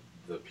unquote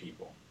the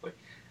people. Like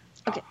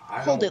Okay,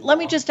 I hold don't it. Let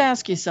me want. just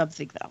ask you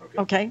something, though.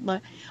 Okay,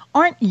 Okay,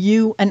 aren't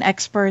you an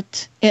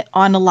expert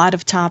on a lot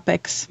of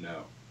topics?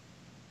 no,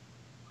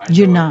 I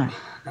You're know it.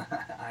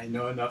 not. I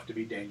know enough to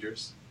be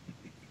dangerous.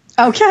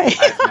 Okay.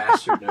 I've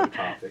mastered no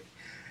topic.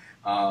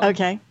 Um,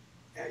 Okay.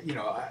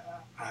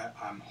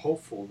 I'm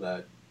hopeful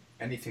that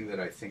anything that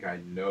I think I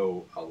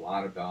know a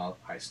lot about,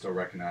 I still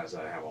recognize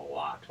that I have a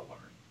lot to learn.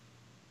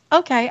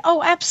 Okay.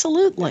 Oh, Yeah,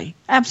 absolutely.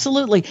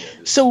 Absolutely. yeah.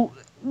 This So,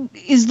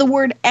 is the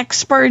word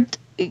expert,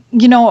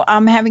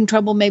 I'm having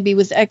trouble maybe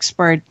with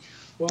expert.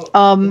 well,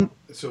 Um,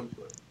 so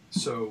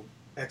so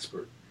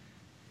expert.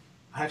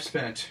 I've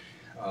spent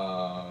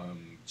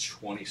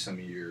 20 some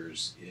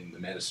years in the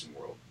medicine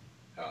world,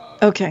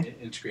 okay.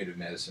 integrative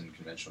medicine,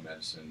 conventional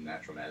medicine,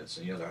 natural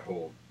medicine, that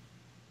whole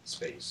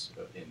space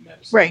in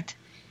medicine. Right.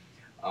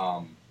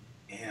 Um,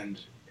 and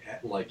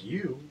like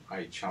you,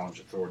 I challenge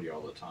authority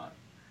all the time.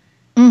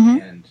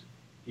 Mm-hmm. And,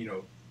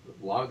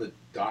 a lot of the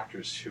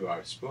doctors who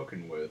I've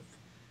spoken with,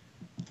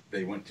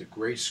 they went to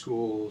great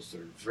schools,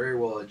 they're very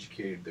well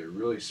educated, they're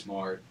really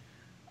smart,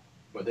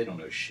 but they don't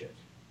know shit.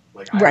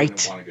 Like I wouldn't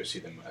Right. want to go see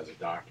them as a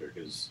doctor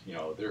because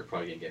they're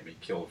probably gonna get me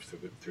killed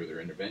through their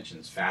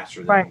interventions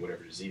faster Right. than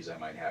whatever disease I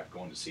might have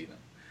going to see them.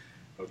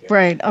 Okay,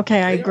 Right.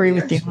 Okay. I they are agree the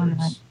with you on that.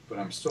 experts, but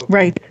I'm still,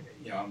 Right.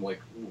 I'm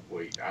like, ooh,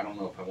 wait, I don't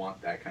know if I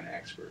want that kind of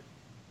expert.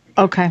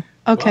 Okay, Okay.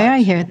 Okay. I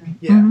but hear that.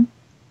 yeah, Mm-hmm.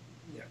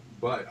 yeah,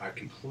 but I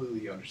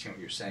completely understand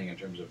what you're saying in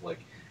terms of like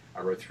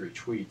I wrote 3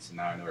 tweets and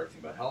now I know everything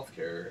about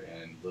healthcare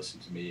and listen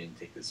to me and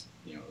take this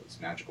this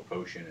magical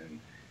potion and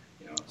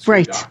screw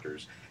Right.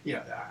 doctors.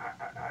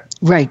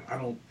 Right. I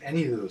don't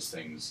any of those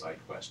things I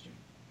question.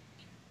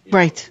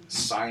 Right.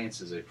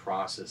 Science is a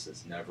process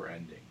that's never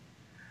ending.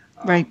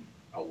 Right.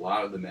 A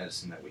lot of the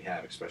medicine that we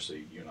have,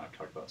 especially you and I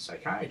talked about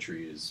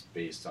psychiatry, is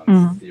based on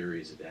Mm-hmm.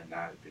 theories that have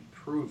not been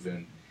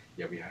proven.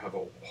 Yet we have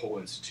whole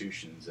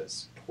institutions that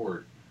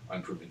support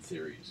unproven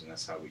theories, and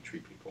that's how we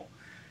treat people.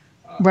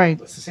 Right.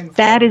 That's the same with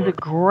a lot That of is a our.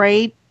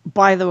 great,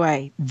 by the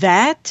way,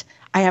 that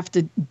I have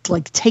to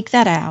like take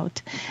that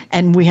out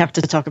and we have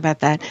to talk about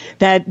that.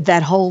 Okay.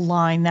 That whole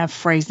line, that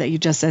phrase that you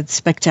just said,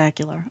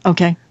 spectacular.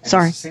 Okay. And it's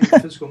Sorry. the same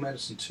with physical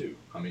medicine too.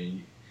 I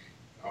mean,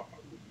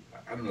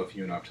 I don't know if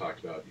you and I've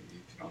talked about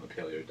on the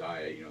paleo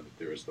diet, that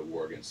there is the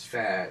war against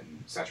fat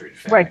and saturated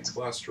fat and Right.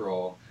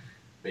 cholesterol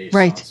based on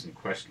Right. some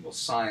questionable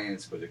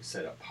science, but it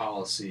set up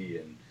policy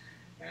and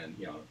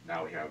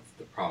now we have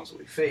the problems that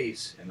we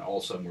face, and all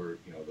of a sudden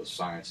the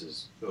science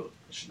is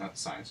not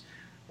science.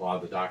 A lot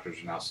of the doctors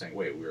are now saying,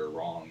 wait, we were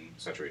wrong.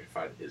 Saturated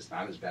fat is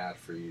not as bad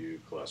for you.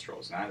 Cholesterol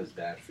is not as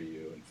bad for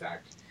you. In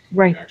fact, you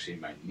Right. actually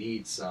might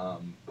need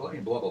some. Blah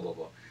blah blah blah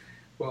blah.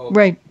 Well,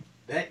 Right.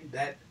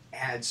 that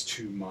adds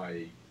to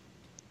my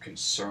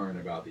concern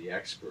about the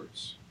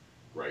experts,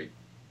 right?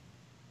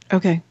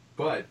 Okay.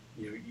 But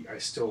I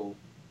still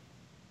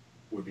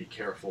would be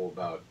careful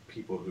about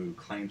people who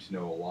claim to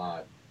know a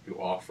lot, who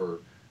offer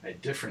a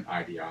different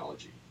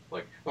ideology.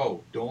 Like,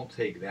 oh, don't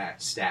take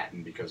that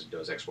statin because it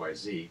does X, Y,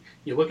 Z.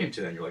 You look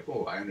into that and you're like,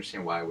 oh, I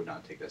understand why I would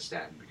not take that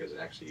statin because it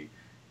actually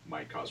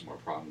might cause more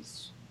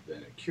problems than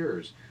it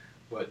cures.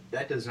 But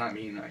that does not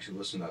mean I should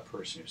listen to that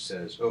person who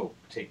says, oh,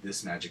 take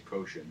this magic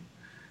potion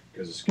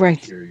because it's going to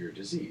Right. cure your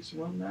disease.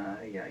 Well, nah,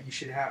 yeah, you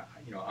should have,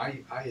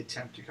 I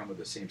attempt to come with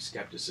the same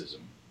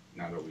skepticism,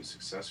 not always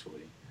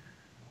successfully,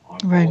 on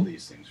Right. all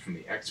these things, from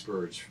the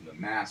experts, from the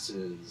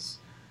masses,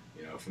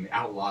 from the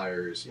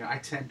outliers. I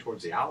tend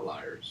towards the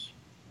outliers,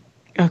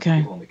 Okay.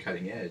 people on the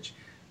cutting edge,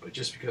 but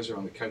just because they're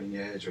on the cutting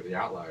edge or the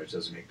outliers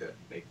doesn't make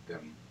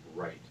them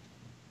right.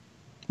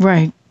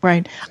 Right,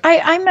 right.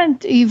 I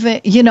meant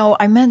even,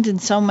 I meant in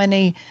so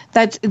many,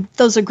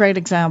 those are great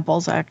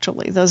examples,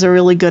 actually. Those are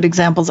really good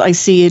examples. I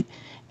see it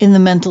in the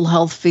mental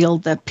health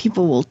field that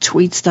people will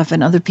tweet stuff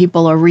and other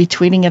people are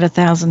retweeting it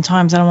 1,000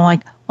 times. And I'm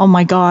like, oh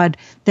my God,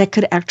 that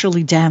could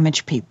actually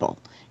damage people,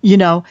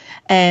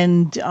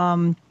 And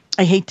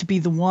I hate to be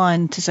the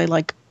one to say,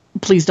 like,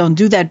 please don't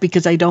do that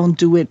because I don't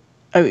do it,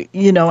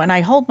 and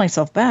I hold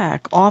myself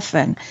back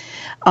often.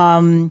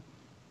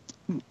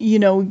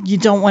 You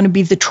don't want to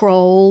be the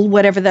troll,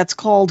 whatever that's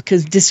called,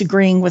 because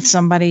disagreeing with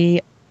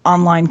somebody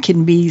online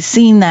can be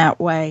seen that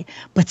way.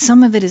 But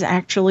some of it is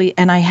actually,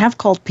 and I have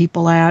called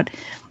people out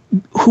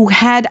who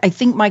had, I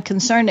think my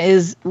concern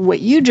is what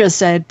you just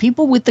said,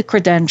 people with the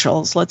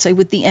credentials, let's say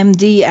with the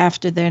MD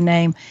after their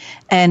name,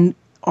 and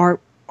are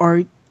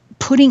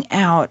putting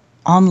out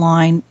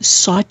online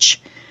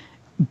such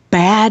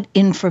bad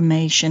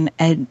information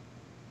and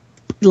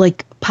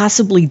like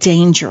possibly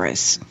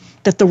dangerous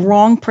that the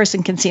wrong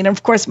person can see. And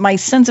of course, my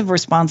sense of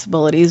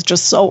responsibility is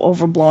just so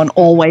overblown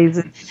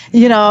always.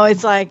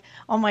 It's like,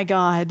 oh my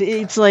God,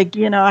 it's like,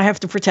 I have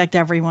to protect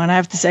everyone. I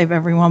have to save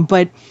everyone.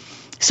 But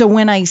so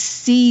when I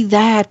see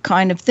that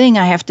kind of thing,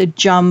 I have to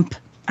jump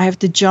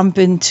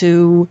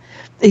into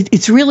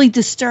it's really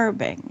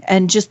disturbing.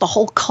 And just the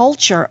whole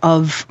culture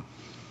of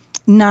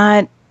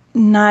not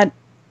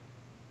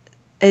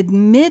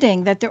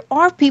admitting that there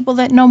are people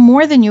that know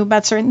more than you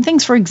about certain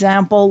things. For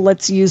example,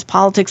 let's use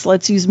politics,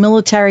 let's use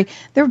military.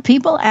 There are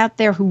people out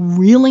there who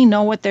really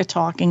know what they're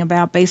talking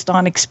about based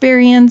on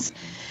experience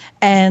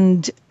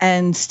and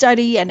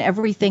study and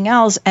everything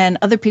else. And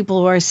other people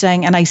who are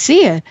saying, and I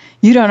see it,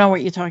 you don't know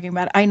what you're talking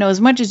about. I know as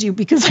much as you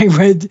because I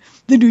read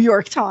the New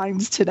York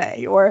Times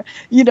today, or,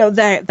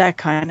 that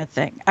kind of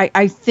thing.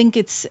 I think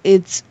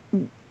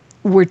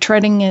we're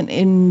treading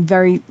in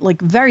very,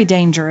 very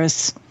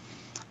dangerous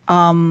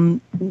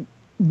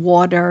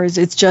waters.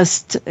 It's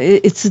just,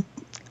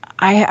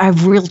 I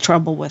have real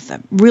trouble with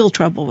it.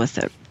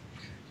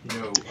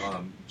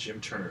 Jim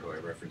Turner, who I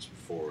referenced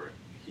before,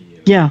 he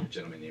and Yeah. a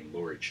gentleman named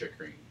Laurie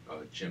Chickering.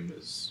 Jim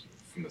is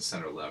from the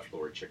center left,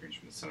 Laurie Chickering's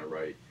from the center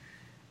right.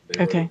 They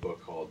wrote Okay. a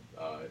book called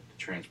The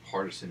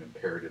Transpartisan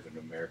Imperative in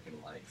American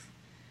Life.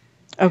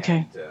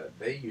 Okay. And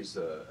they use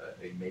a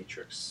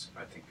matrix,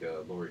 I think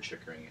Laurie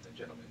Chickering and a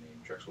gentleman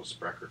named Drexel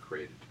Sprecher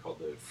created, called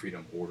the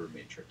Freedom Order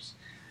Matrix.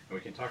 And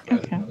we can talk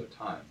about it another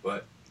time.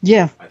 But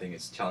Yeah. I think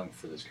it's telling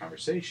for this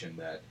conversation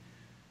that,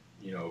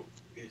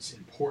 it's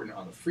important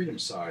on the freedom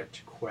side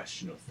to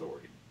question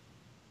authority.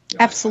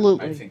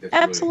 Absolutely. I think that's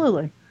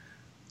Absolutely.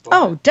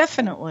 Really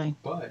Definitely.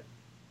 But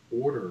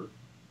order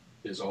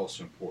is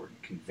also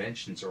important.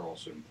 Conventions are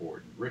also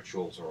important.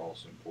 Rituals are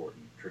also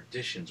important.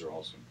 Traditions are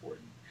also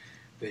important.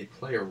 They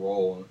play a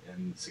role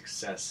in the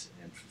success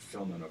and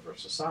fulfillment of our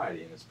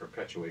society and its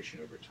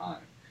perpetuation over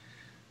time.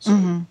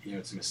 So,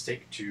 it's a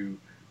mistake to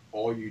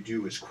all you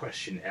do is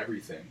question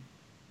everything.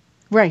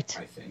 Right.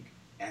 I think.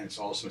 And it's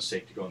also a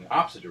mistake to go in the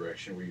opposite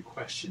direction where you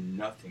question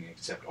nothing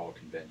except all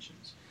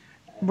conventions.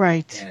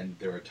 Right. And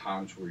there are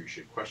times where you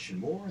should question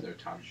more, and there are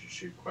times you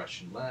should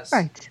question less.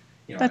 Right.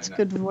 That's a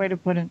good way to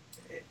put it.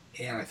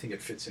 And I think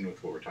it fits in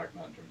with what we're talking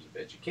about in terms of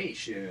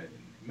education and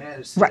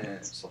medicine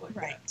and stuff like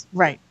that.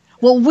 Right.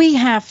 Well, we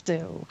have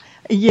to,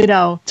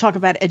 talk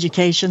about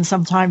education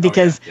sometime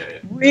because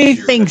we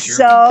think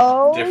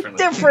so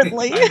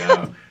differently. I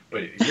know,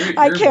 but you're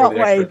I more can't the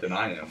wait. expert than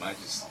I am.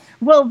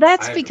 Well,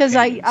 that's because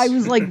I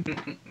was like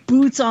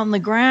boots on the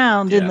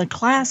ground in Yeah. the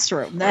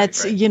classroom.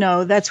 That's, Right. you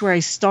know, that's where I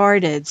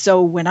started.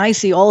 So when I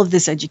see all of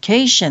this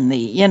education,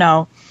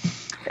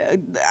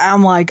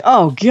 I'm like,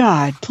 oh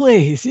God,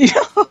 please.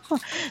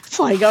 It's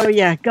like, oh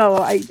yeah, go.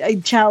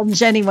 I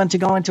challenge anyone to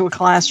go into a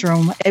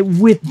classroom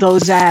with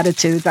those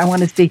attitudes. I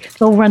want to see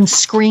they'll run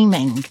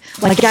screaming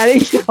like,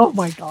 oh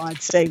my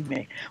God, save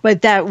me.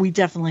 But that we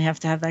definitely have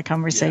to have that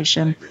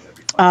conversation. I agree. That'd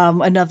be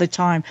fun. Another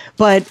time.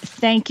 But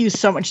thank you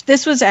so much.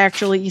 This was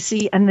actually, you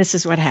see, and this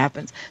is what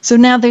happens. So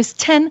now there's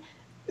 10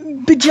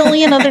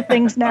 bajillion other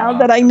things now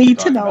that I need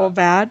to know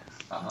about.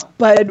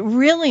 But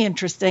really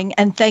interesting.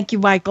 And thank you,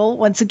 Michael,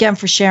 once again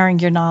for sharing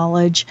your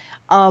knowledge.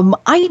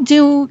 I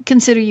do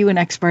consider you an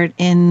expert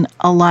in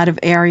a lot of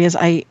areas.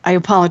 I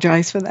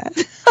apologize for that.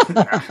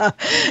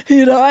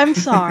 I'm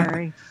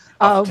sorry.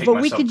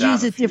 But we could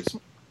use a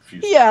different.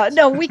 Yeah,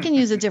 no, we can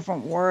use a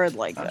different word.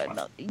 Like,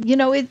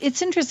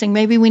 it's interesting.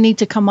 Maybe we need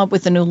to come up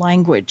with a new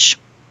language,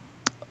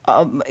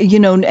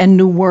 and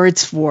new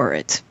words for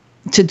it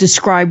to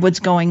describe what's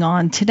going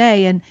on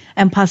today,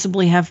 and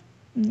possibly have,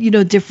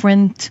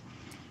 different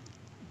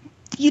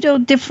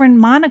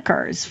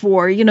monikers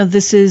for,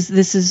 this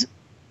is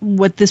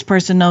what this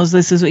person knows.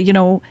 This is,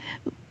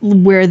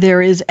 where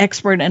there is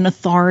expert and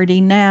authority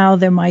now,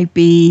 there might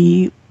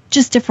be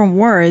just different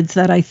words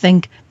that I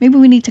think maybe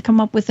we need to come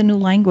up with a new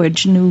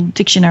language, new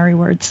dictionary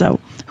word.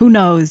 So who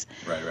knows?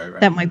 Right.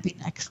 That might be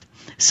next.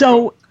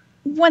 So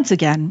once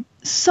again,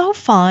 so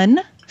fun,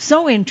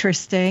 so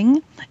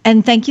interesting.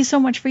 And thank you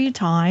so much for your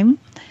time.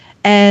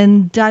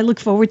 And I look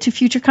forward to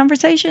future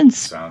conversations.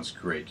 Sounds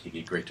great,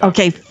 Kiki. Great talking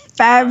to you. Okay,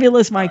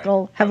 fabulous,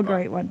 Michael. Have a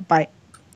great one. Bye.